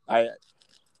 I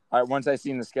once I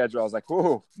seen the schedule, I was like,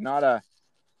 "Whoa, not a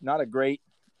great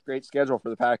schedule for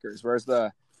the Packers." Where's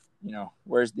the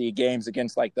games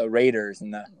against like the Raiders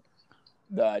and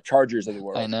the Chargers of the I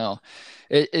world? know.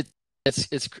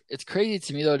 It's crazy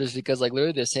to me though, just because like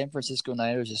literally the San Francisco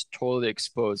Niners just totally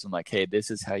exposed them. Like, hey, this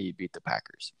is how you beat the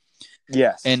Packers. And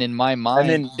Yes, in my and mind,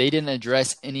 then they didn't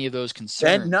address any of those they had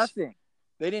concerns. nothing.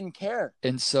 They didn't care.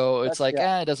 And so it's like,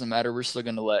 Yeah. it doesn't matter. We're still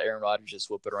going to let Aaron Rodgers just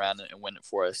whip it around and win it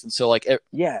for us. And so, like,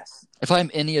 Yes. if I'm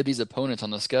any of these opponents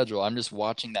on the schedule, I'm just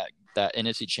watching that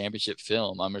NFC Championship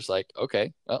film. I'm just like,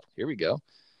 okay, well, here we go.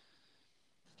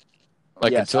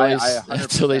 Like Yes, until they I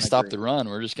until they 100% stop agree. the run,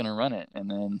 we're just going to run it, and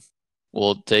then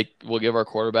we'll give our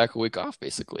quarterback a week off,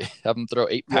 basically. Have him throw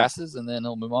 8 Yeah. passes, and then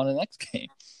he'll move on to the next game.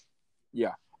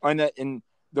 Yeah. And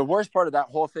the worst part of that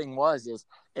whole thing is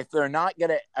if they're not going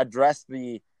to address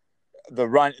the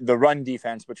run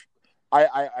defense, which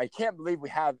I can't believe we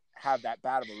have that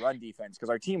bad of a run defense because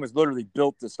our team was literally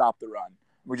built to stop the run.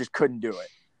 We just couldn't do it.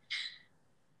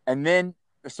 And then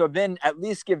at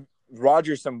least give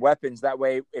Rodgers some weapons. That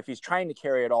way, if he's trying to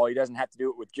carry it all, he doesn't have to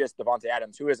do it with just Devontae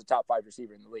Adams, who is a top 5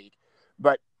 receiver in the league.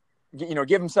 But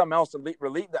give him something else to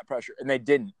relieve that pressure. And they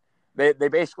didn't. They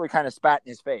basically kind of spat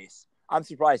in his face. I'm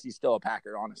surprised he's still a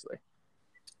Packer, honestly.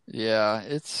 Yeah,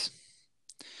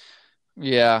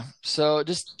 yeah. So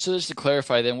just to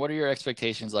clarify, then, what are your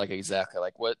expectations like exactly?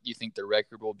 Like, what you think the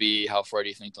record will be? How far do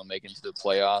you think they'll make into the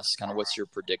playoffs? Kind of, what's your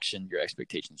prediction, your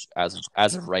expectations as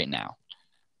of right now?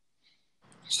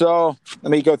 So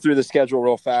let me go through the schedule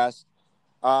real fast.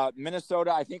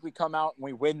 Minnesota, I think we come out and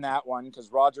we win that one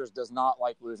because Rodgers does not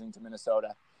like losing to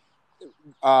Minnesota.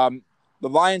 The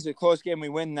Lions, a close game, we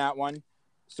win that one.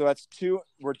 So that's 2.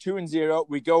 We're 2-0.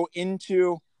 We go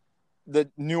into the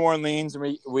New Orleans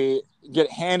and we get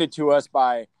handed to us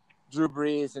by Drew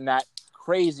Brees and that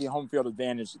crazy home field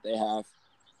advantage that they have.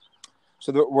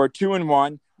 So we're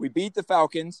 2-1. We beat the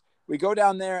Falcons. We go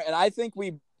down there and I think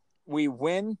we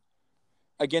win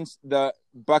against the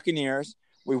Buccaneers.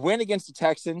 We win against the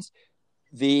Texans.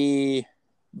 The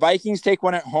Vikings take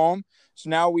one at home. So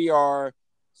now we are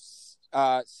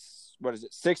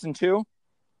 6-2.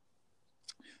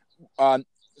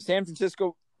 San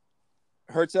Francisco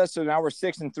hurts us, so now we're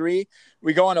 6-3.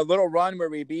 We go on a little run where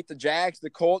we beat the Jags, the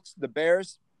Colts, the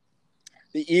Bears,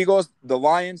 the Eagles, the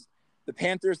Lions, the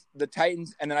Panthers, the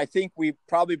Titans, and then I think we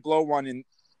probably blow one in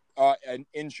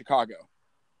Chicago.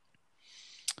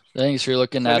 I think so. You're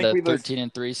looking So I at think a we lose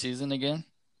 13-3 season again.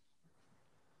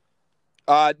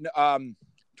 12-4.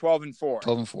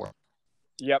 12-4.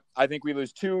 Yep, I think we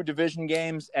lose 2 division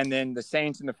games, and then the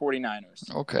Saints and the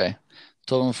 49ers. Okay,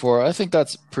 12-4. I think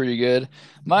that's pretty good.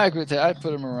 I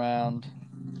put them around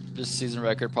this season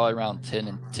record probably around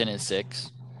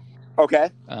 10-6. Okay.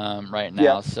 Right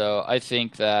now. Yep. So I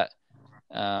think that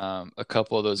a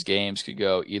couple of those games could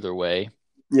go either way.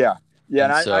 Yeah. Yeah,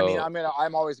 And and so, I mean,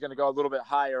 I'm always going to go a little bit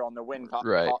higher on the win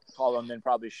right. column than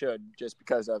probably should, just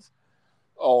because of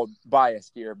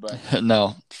biased here. But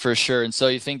no, for sure. And so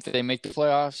you think that they make the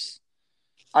playoffs?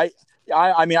 I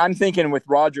mean, I'm thinking with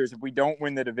Rodgers, if we don't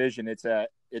win the division, it's a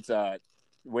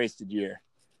wasted year.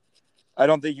 I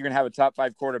don't think you're going to have a top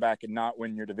 5 quarterback and not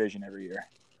win your division every year.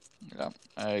 Yeah,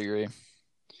 I agree.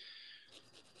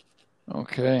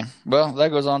 Okay. Well, that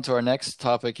goes on to our next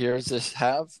topic here. Is this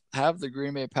have the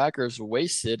Green Bay Packers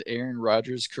wasted Aaron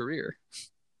Rodgers' career?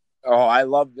 Oh, I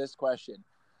love this question.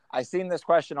 I seen this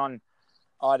question on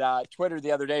Twitter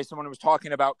the other day. Someone was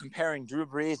talking about comparing Drew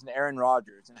Brees and Aaron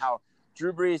Rodgers and how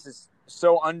Drew Brees is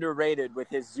so underrated with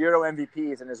his 0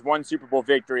 MVPs and his 1 Super Bowl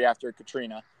victory after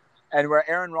Katrina. And where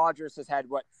Aaron Rodgers has had,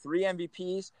 3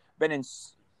 MVPs, been in,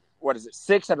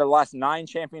 6 out of the last 9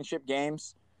 championship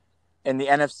games in the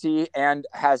NFC and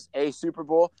has a Super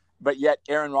Bowl, but yet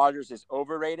Aaron Rodgers is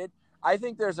overrated. I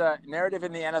think there's a narrative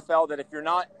in the NFL that if you're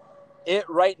not it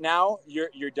right now,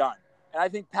 you're done. And I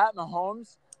think Pat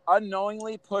Mahomes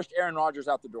unknowingly pushed Aaron Rodgers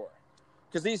out the door.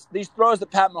 Because these throws that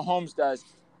Pat Mahomes does,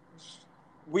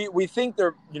 we think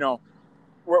they're,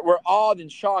 we're awed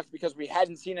and shocked because we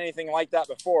hadn't seen anything like that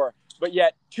before. But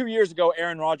yet 2 years ago,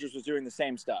 Aaron Rodgers was doing the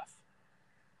same stuff.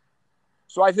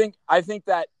 So I think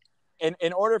that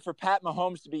in order for Pat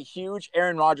Mahomes to be huge,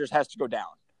 Aaron Rodgers has to go down.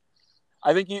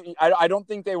 I don't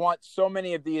think they want so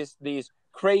many of these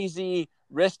crazy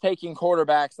risk-taking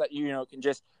quarterbacks that can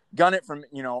just gun it from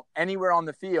anywhere on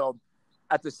the field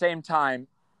at the same time,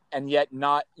 and yet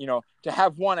not to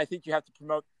have one. I think you have to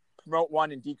promote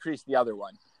one and decrease the other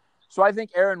one. So I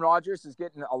think Aaron Rodgers is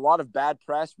getting a lot of bad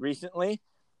press recently,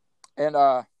 and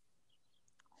I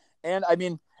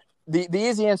mean, the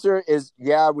easy answer is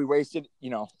we wasted.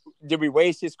 Did we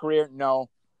waste his career? No,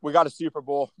 we got a Super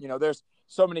Bowl. There's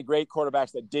so many great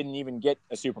quarterbacks that didn't even get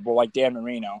a Super Bowl, like Dan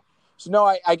Marino. So no,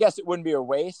 I guess it wouldn't be a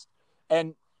waste.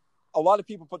 And a lot of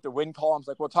people put the win columns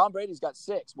like, well, Tom Brady's got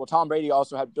 6. Well, Tom Brady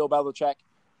also had Bill Belichick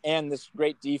and this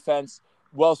great defense,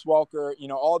 Wes Welker,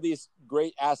 all these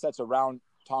great assets around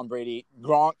Tom Brady,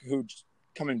 Gronk, who's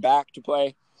coming back to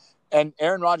play. And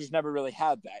Aaron Rodgers never really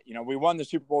had that. We won the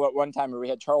Super Bowl at one time where we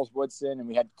had Charles Woodson and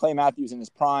we had Clay Matthews in his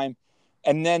prime.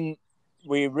 And then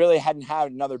we really hadn't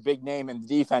had another big name in the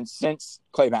defense since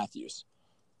Clay Matthews.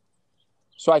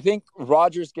 So I think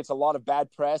Rodgers gets a lot of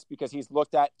bad press because he's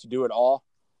looked at to do it all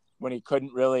when he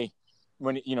couldn't really,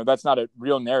 that's not a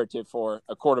real narrative for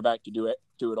a quarterback to do it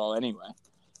all anyway.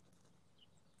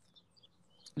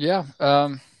 Yeah.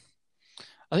 I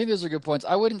think those are good points.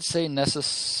 I wouldn't say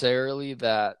necessarily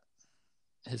that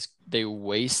they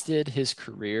wasted his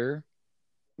career.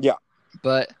 Yeah.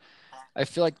 But I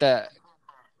feel like that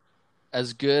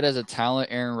as good as a talent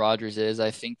Aaron Rodgers is,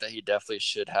 I think that he definitely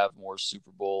should have more Super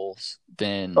Bowls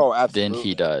than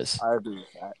he does. I agree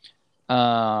with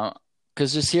that.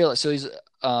 Because just here, so he's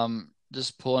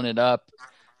just pulling it up.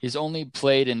 He's only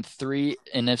played in 3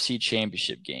 NFC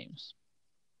Championship games.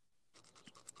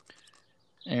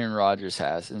 Aaron Rodgers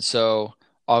has, and so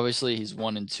obviously he's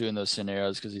 1-2 in those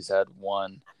scenarios because he's had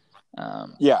 1.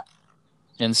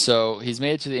 And so he's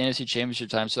made it to the NFC Championship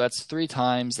time. So that's 3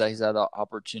 times that he's had the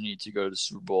opportunity to go to the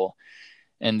Super Bowl,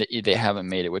 and they haven't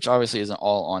made it, which obviously isn't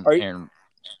all on Aaron.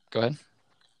 Go ahead.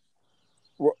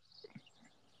 Well,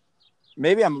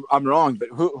 maybe I'm wrong, but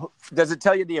who does it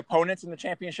tell you the opponents in the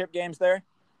championship games there?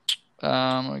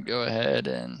 I'm gonna go ahead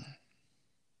and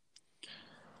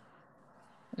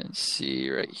see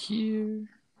right here.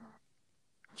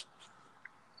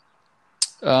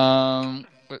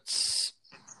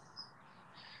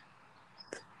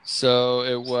 So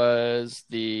it was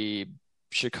the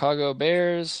Chicago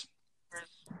Bears.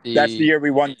 That's the year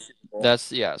we won. So that's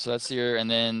the year, and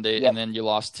then and then you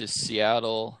lost to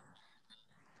Seattle.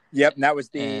 Yep, and that was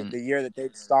the year that they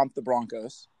stomped the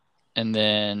Broncos. And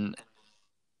then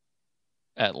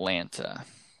Atlanta.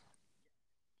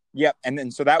 Yep, and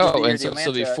then so that was the year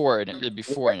Atlanta. So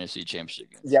before NFC Championship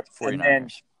games. Yep,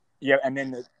 49ers. And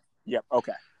then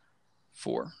okay.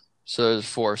 4. So there's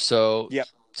 4. So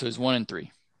So he's 1-3.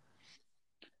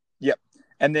 Yep,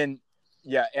 and then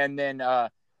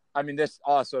I mean, this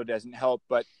also doesn't help,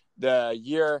 but the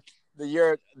year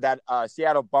that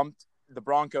Seattle bumped the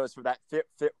Broncos for that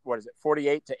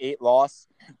 48-8 loss,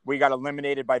 we got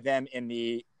eliminated by them in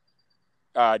the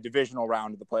divisional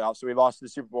round of the playoffs. So we lost to the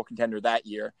Super Bowl contender that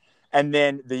year. And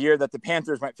then the year that the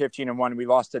Panthers went 15-1, we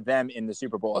lost to them in the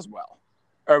Super Bowl as well.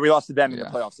 Or we lost to them in the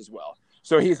playoffs as well.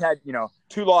 So he's had,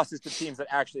 2 losses to teams that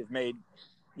actually have made,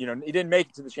 he didn't make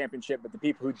it to the championship, but the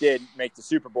people who did make the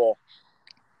Super Bowl,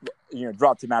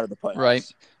 dropped him out of the playoffs. Right,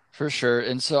 for sure.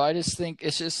 And so I just think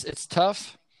it's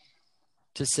tough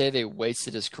to say they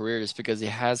wasted his career just because he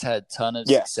has had a ton of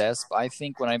success. But I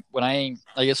think when I'm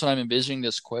envisioning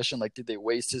this question, like, did they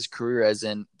waste his career, as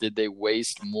in did they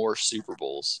waste more Super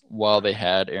Bowls while they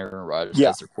had Aaron Rodgers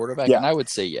as their quarterback? And I would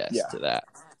say yes to that.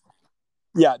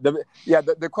 Yeah.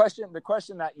 The question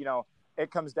that,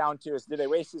 it comes down to is, did they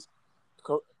waste his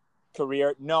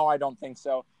career? No, I don't think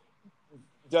so.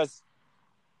 Does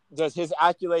his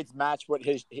accolades match what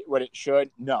it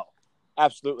should? No,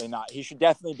 absolutely not. He should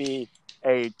definitely be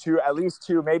at least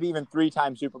 2, maybe even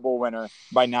 3-time Super Bowl winner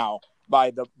by now,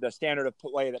 by the standard of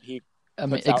play that he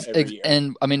puts out every year.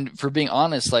 And I mean, for being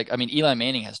honest, Eli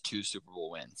Manning has 2 Super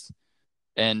Bowl wins,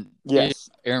 and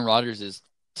Aaron Rodgers is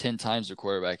 10 times the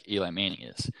quarterback Eli Manning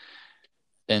is,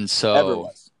 and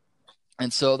so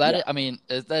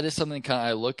that is something kind of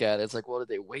I look at. It's like, well, did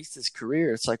they waste his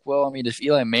career? It's like, well, I mean, if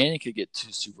Eli Manning could get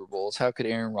 2 Super Bowls, how could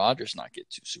Aaron Rodgers not get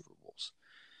 2 Super Bowls?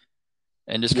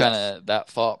 And just kind of that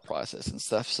thought process and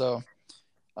stuff. So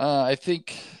I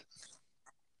think,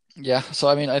 So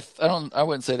I mean, I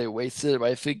wouldn't say they wasted it, but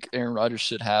I think Aaron Rodgers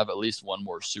should have at least 1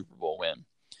 more Super Bowl win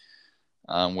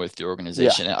with the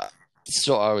organization. I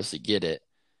still obviously get it.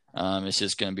 It's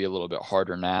just going to be a little bit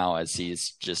harder now, as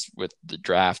he's just with the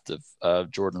draft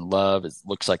of Jordan Love. It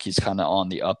looks like he's kind of on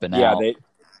the up and out.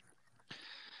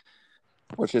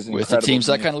 Which is with the teams.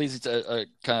 That kind of leads to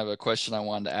a question I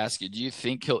wanted to ask you. Do you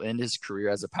think he'll end his career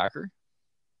as a Packer?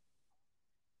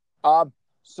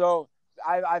 So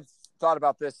I've thought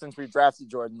about this since we drafted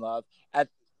Jordan Love.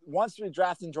 Once we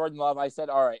drafted Jordan Love, I said,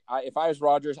 all right, if I was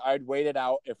Rodgers, I'd wait it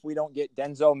out. If we don't get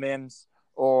Denzel Mims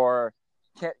or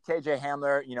KJ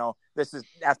Hamler, this is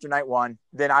after night one,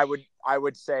 then I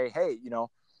would say, hey,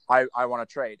 I want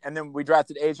to trade. And then we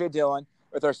drafted A.J. Dillon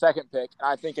with our second pick, and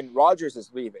I'm thinking Rodgers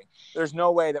is leaving. There's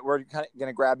no way that we're going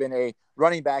to grab in a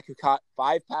running back who caught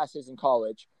 5 passes in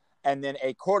college and then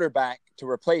a quarterback to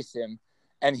replace him,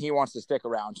 and he wants to stick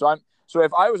around. So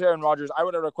if I was Aaron Rodgers, I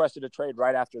would have requested a trade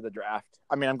right after the draft.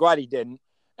 I mean, I'm glad he didn't.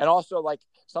 And also, like,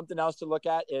 something else to look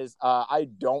at is I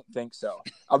don't think so.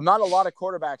 Not a lot of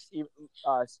quarterbacks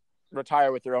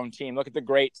retire with their own team. Look at the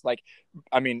greats. Like,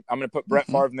 I mean, I'm going to put Brett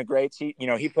Favre in the greats. He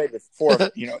played with 4,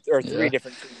 or 3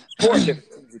 different teams, 4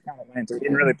 different teams. He kind of went into. He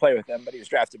didn't really play with them, but he was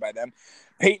drafted by them.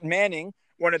 Peyton Manning,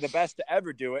 one of the best to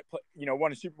ever do it,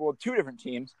 won a Super Bowl with 2 different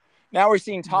teams. Now we're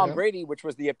seeing Tom Brady, which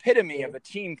was the epitome of a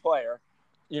team player.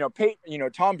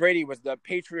 Tom Brady was the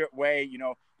Patriot way.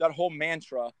 That whole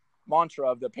mantra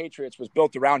of the Patriots was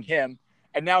built around him.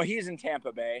 And now he's in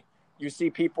Tampa Bay. You see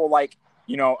people like,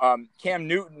 Cam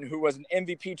Newton, who was an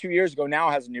MVP 2 years ago, now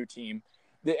has a new team.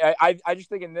 I just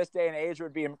think in this day and age, it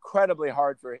would be incredibly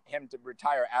hard for him to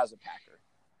retire as a Packer.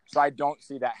 So I don't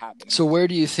see that happening. So where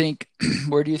do you think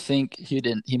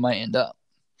he might end up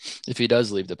if he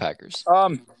does leave the Packers?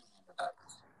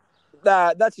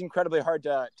 That's incredibly hard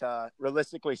to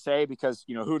realistically say because,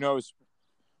 who knows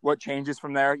what changes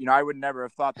from there. I would never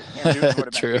have thought that Cam Newton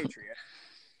would have been a Patriot.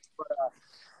 But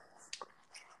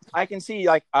I can see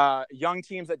like young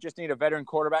teams that just need a veteran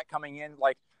quarterback coming in.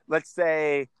 Like, let's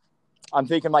say I'm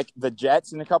thinking like the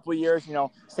Jets in a couple of years,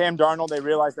 Sam Darnold, they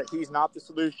realize that he's not the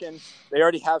solution. They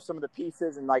already have some of the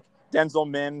pieces and like Denzel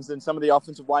Mims and some of the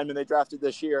offensive linemen they drafted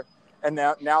this year. And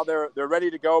now they're ready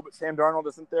to go, but Sam Darnold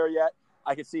isn't there yet.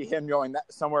 I could see him going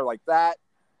somewhere like that.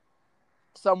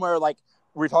 Somewhere like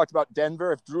we talked about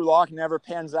Denver. If Drew Lock never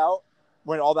pans out,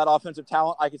 when all that offensive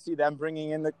talent, I could see them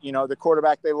bringing in the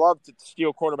quarterback. They love to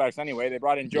steal quarterbacks anyway. They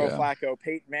brought in Joe Flacco,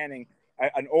 Peyton Manning.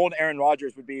 An old Aaron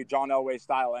Rodgers would be John Elway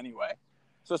style anyway.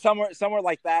 So somewhere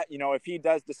like that, if he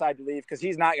does decide to leave, because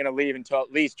he's not going to leave until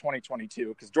at least 2022,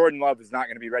 because Jordan Love is not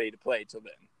going to be ready to play till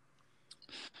then.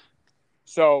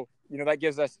 So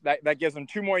that gives him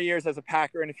 2 more years as a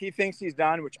Packer. And if he thinks he's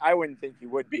done, which I wouldn't think he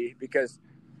would be, because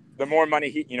the more money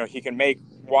he can make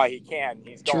while he can,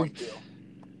 he's going to.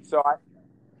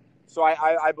 So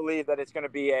I believe that it's going to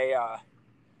be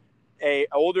a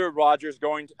older Rodgers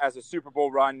going as a Super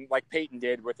Bowl run like Peyton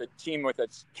did, with a team with a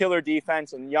killer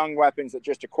defense and young weapons at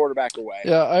just a quarterback away.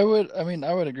 Yeah, I would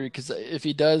agree, because if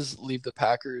he does leave the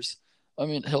Packers,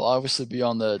 he'll obviously be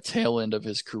on the tail end of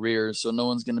his career, so no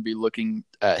one's going to be looking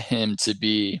at him to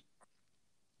be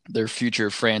their future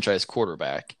franchise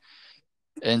quarterback.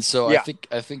 And so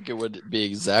I think it would be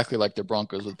exactly like the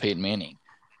Broncos with Peyton Manning.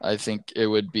 I think it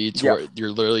would be where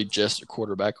you're literally just a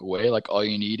quarterback away. Like, all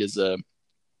you need is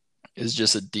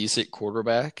just a decent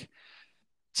quarterback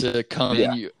to come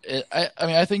in.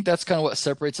 I think that's kind of what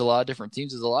separates a lot of different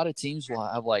teams. Is a lot of teams will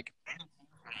have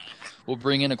we'll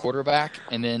bring in a quarterback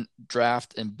and then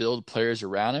draft and build players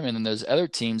around him. And then there's other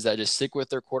teams that just stick with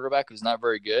their quarterback who's not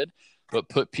very good, but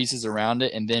put pieces around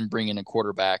it and then bring in a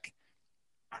quarterback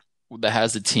that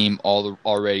has the team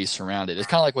already surrounded. It's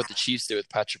kind of like what the Chiefs did with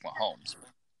Patrick Mahomes.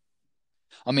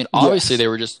 Obviously they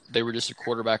were just a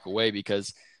quarterback away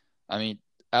because,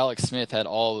 Alex Smith had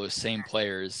all those same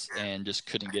players and just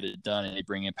couldn't get it done. And they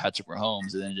bring in Patrick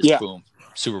Mahomes and then just boom,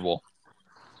 Super Bowl.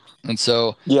 And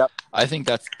so I think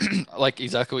that's like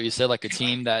exactly what you said, like a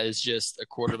team that is just a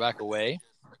quarterback away.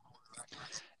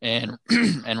 And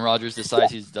Rodgers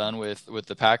decides he's done with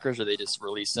the Packers, or they just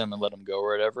release him and let him go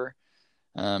or whatever.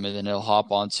 And then he'll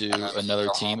hop onto another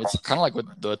team. It's kind of like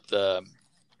what the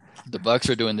Bucs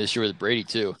are doing this year with Brady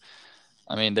too.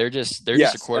 They're just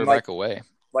a quarterback away.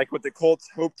 Like what the Colts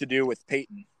hope to do with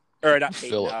Peyton. Or not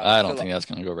Peyton. I don't think that's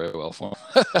going to go very well for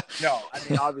him. No,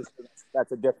 obviously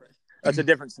that's a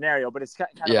different scenario, but it's kind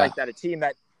of like that. A team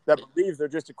that believes they're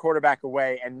just a quarterback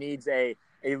away and needs a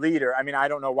leader. I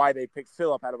don't know why they picked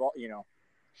Phillip out of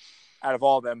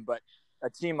all of them, but a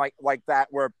team like that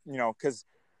where, because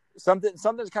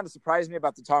something's kind of surprised me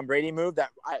about the Tom Brady move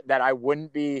that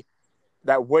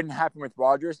wouldn't happen with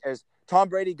Rodgers, is Tom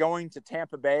Brady going to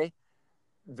Tampa Bay.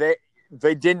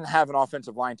 They didn't have an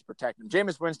offensive line to protect him.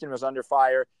 Jameis Winston was under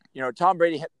fire. Tom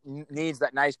Brady needs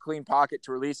that nice, clean pocket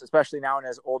to release, especially now in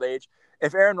his old age.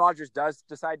 If Aaron Rodgers does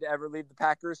decide to ever leave the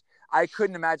Packers, I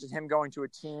couldn't imagine him going to a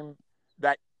team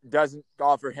that doesn't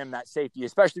offer him that safety,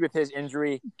 especially with his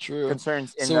injury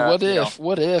concerns. What if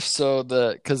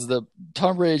because the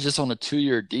Tom Brady is just on a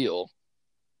 2-year deal,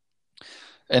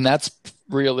 and that's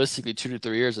realistically 2 to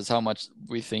 3 years is how much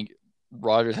we think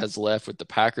Rodgers has left with the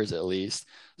Packers at least.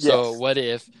 So Yes, what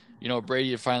if,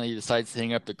 Brady finally decides to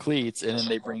hang up the cleats and then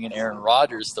they bring in Aaron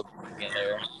Rodgers to in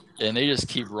there and they just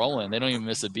keep rolling. They don't even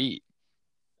miss a beat.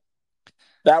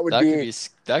 that would That could be be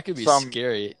that could be some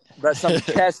scary. some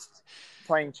chess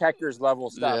playing checkers level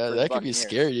stuff Yeah, for the that could be Buccaneers.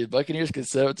 scary, dude. Buccaneers could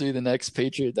set up to be the next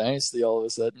Patriot dynasty all of a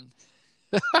sudden.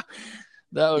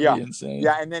 That would Yeah, be insane.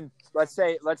 yeah, and then let's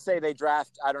say they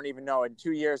draft. I don't even know. In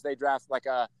 2 years, they draft like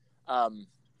a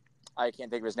I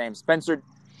can't think of his name. Spencer.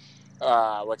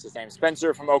 What's his name?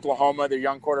 Spencer from Oklahoma, their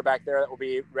young quarterback there that will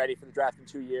be ready for the draft in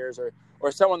 2 years,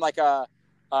 or someone like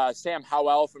Sam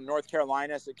Howell from North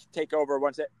Carolina to take over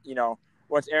once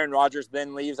Aaron Rodgers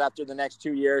then leaves after the next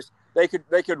 2 years. They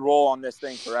could roll on this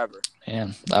thing forever.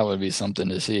 Man, that would be something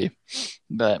to see.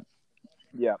 But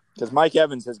yeah, because Mike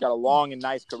Evans has got a long and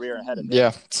nice career ahead of him.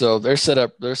 Yeah, so they're set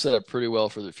up pretty well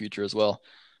for the future as well.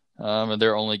 And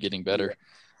they're only getting better.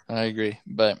 Yeah. I agree.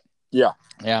 But yeah.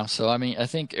 So I mean, I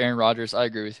think Aaron Rodgers. I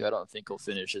agree with you. I don't think he'll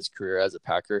finish his career as a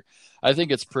Packer. I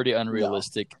think it's pretty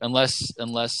unrealistic unless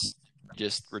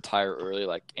just retire early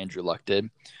like Andrew Luck did.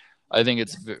 I think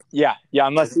it's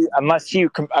unless he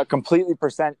completely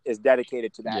percent is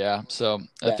dedicated to that. Yeah, so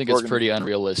I think it's pretty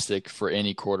unrealistic for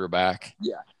any quarterback.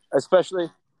 Yeah, especially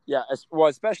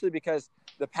because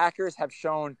the Packers have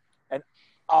shown an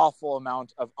awful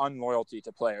amount of unloyalty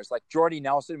to players. Like Jordy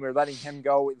Nelson, we're letting him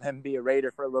go, with him be a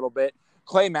Raider for a little bit.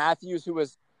 Clay Matthews, who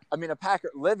was, a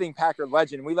living Packer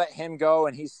legend, we let him go,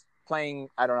 and he's playing.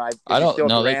 I don't know. I don't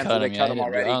know. They cut him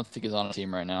already. I don't think he's on a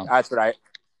team right now. That's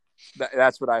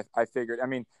what I figured. I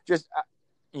mean, just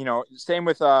same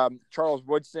with Charles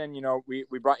Woodson.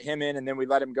 We brought him in and then we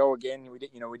let him go again.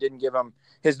 We didn't give him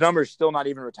his numbers. Still not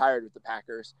even retired with the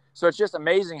Packers. So it's just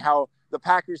amazing how the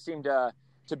Packers seem to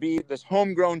be this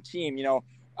homegrown team.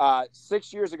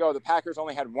 6 years ago, the Packers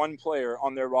only had one player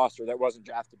on their roster that wasn't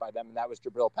drafted by them, and that was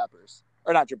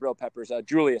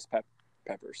Julius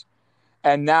Peppers.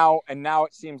 And now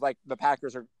it seems like the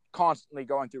Packers are constantly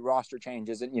going through roster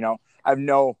changes, and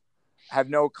have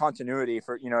no continuity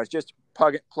for it's just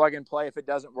plug and play. If it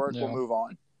doesn't work, we'll move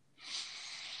on.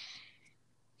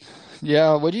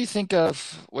 Yeah, what do you think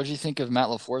of Matt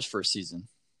LaFleur's first season?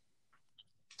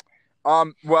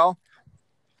 Well,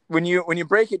 when you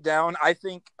break it down, I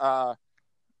think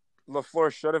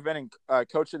LaFleur should have been in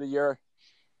Coach of the Year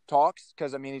talks,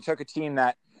 because he took a team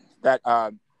that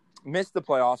missed the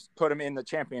playoffs, put him in the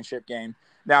championship game.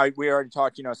 Now we already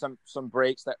talked, some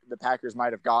breaks that the Packers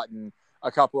might have gotten,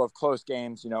 a couple of close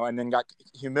games, and then got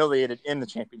humiliated in the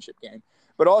championship game.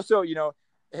 But also,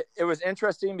 it was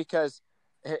interesting because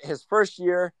his first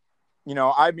year,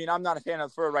 I'm not a fan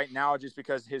of LaFleur right now just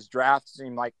because his draft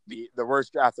seemed like the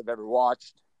worst draft I've ever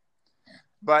watched.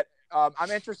 But I'm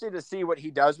interested to see what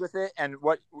he does with it and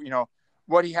what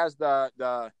he has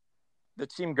the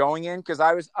team going in, because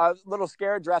I was a little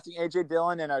scared drafting A.J.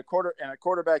 Dillon and a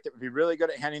quarterback that would be really good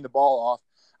at handing the ball off.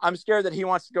 I'm scared that he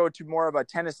wants to go to more of a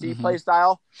Tennessee play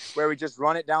style where we just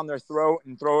run it down their throat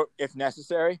and throw it if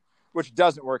necessary, which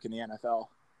doesn't work in the NFL.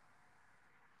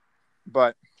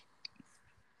 But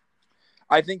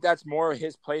I think that's more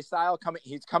his play style.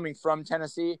 He's coming from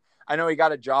Tennessee. I know he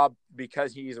got a job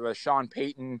because he's with Sean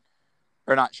McVay,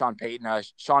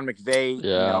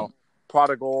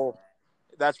 prodigal.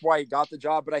 That's why he got the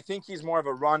job. But I think he's more of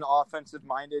a run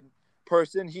offensive-minded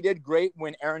person. He did great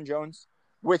with Aaron Jones.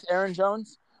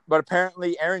 But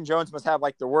apparently Aaron Jones must have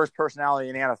like the worst personality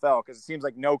in the NFL, because it seems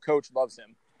like no coach loves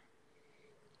him.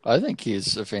 I think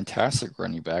he's a fantastic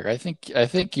running back. I think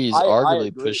he's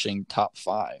arguably pushing top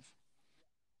 5.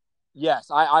 Yes,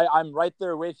 I'm right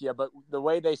there with you. But the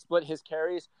way they split his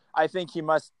carries, I think he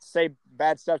must say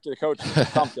bad stuff to the coach or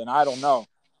something. I don't know,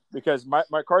 because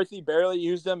McCarthy barely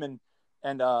used him, and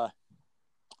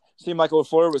seemed like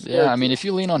LaFleur was. Yeah, if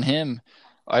you lean on him.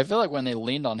 I feel like when they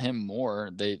leaned on him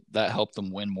more, that helped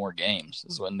them win more games.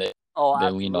 Is when they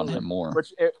leaned on him more.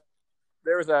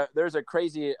 There's a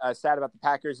crazy stat about the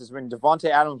Packers is when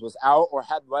Devontae Adams was out or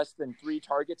had less than 3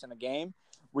 targets in a game,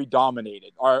 we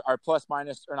dominated. Our our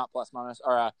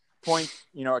points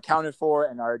accounted for,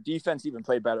 and our defense even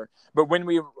played better. But when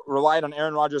we relied on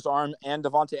Aaron Rodgers' arm and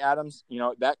Devontae Adams,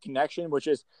 that connection, which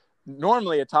is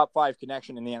normally a top 5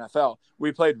 connection in the NFL,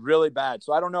 we played really bad.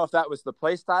 So I don't know if that was the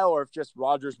play style or if just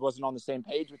Rodgers wasn't on the same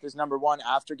page with his number 1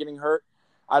 after getting hurt.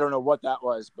 I don't know what that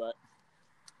was, but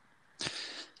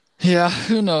yeah,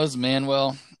 who knows, man.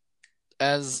 Well,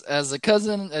 as your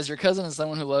cousin and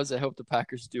someone who loves it, I hope the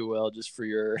Packers do well just for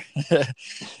your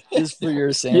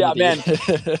sanity. Yeah, man.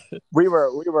 we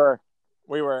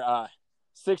were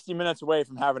 60 minutes away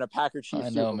from having a Packer Chiefs. I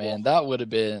know, man. That would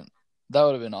have been That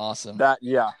would have been awesome. That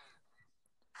yeah,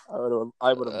 I would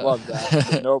have loved that,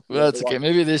 but nope. Well, that's okay.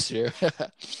 Maybe this year.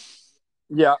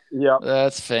 Yeah, yeah,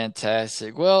 That's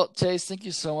fantastic. Well, Chase, thank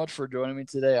you so much for joining me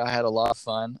today. I had a lot of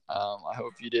fun. I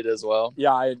hope you did as well.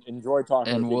 yeah. I enjoyed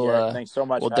talking And with you, Garrett. Thanks so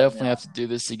much we'll for having me definitely have on. to do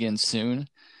this again soon.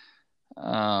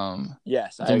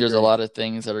 Yes, I I think there's a agree. lot of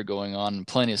things that are going on and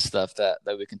plenty of stuff that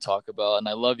we can talk about. And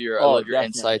I love Oh, your definitely.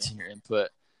 insights and your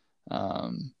input.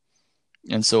 Um,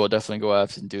 and so we'll definitely go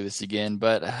out and do this again.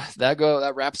 But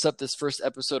that wraps up this first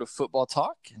episode of Football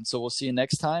Talk. And so we'll see you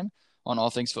next time on All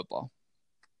Things Football.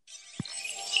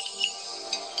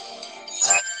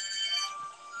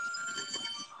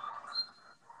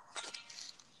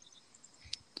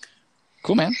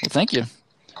 Cool, man. Well, thank you.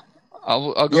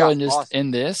 I'll go ahead and just awesome.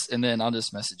 end this, and then I'll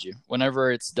just message you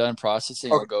whenever it's done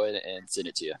processing. Okay. I'll go ahead and send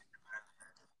it to you.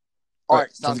 All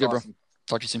right. Sounds good, Awesome. bro.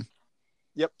 Talk to you soon.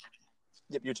 Yep.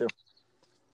 You too.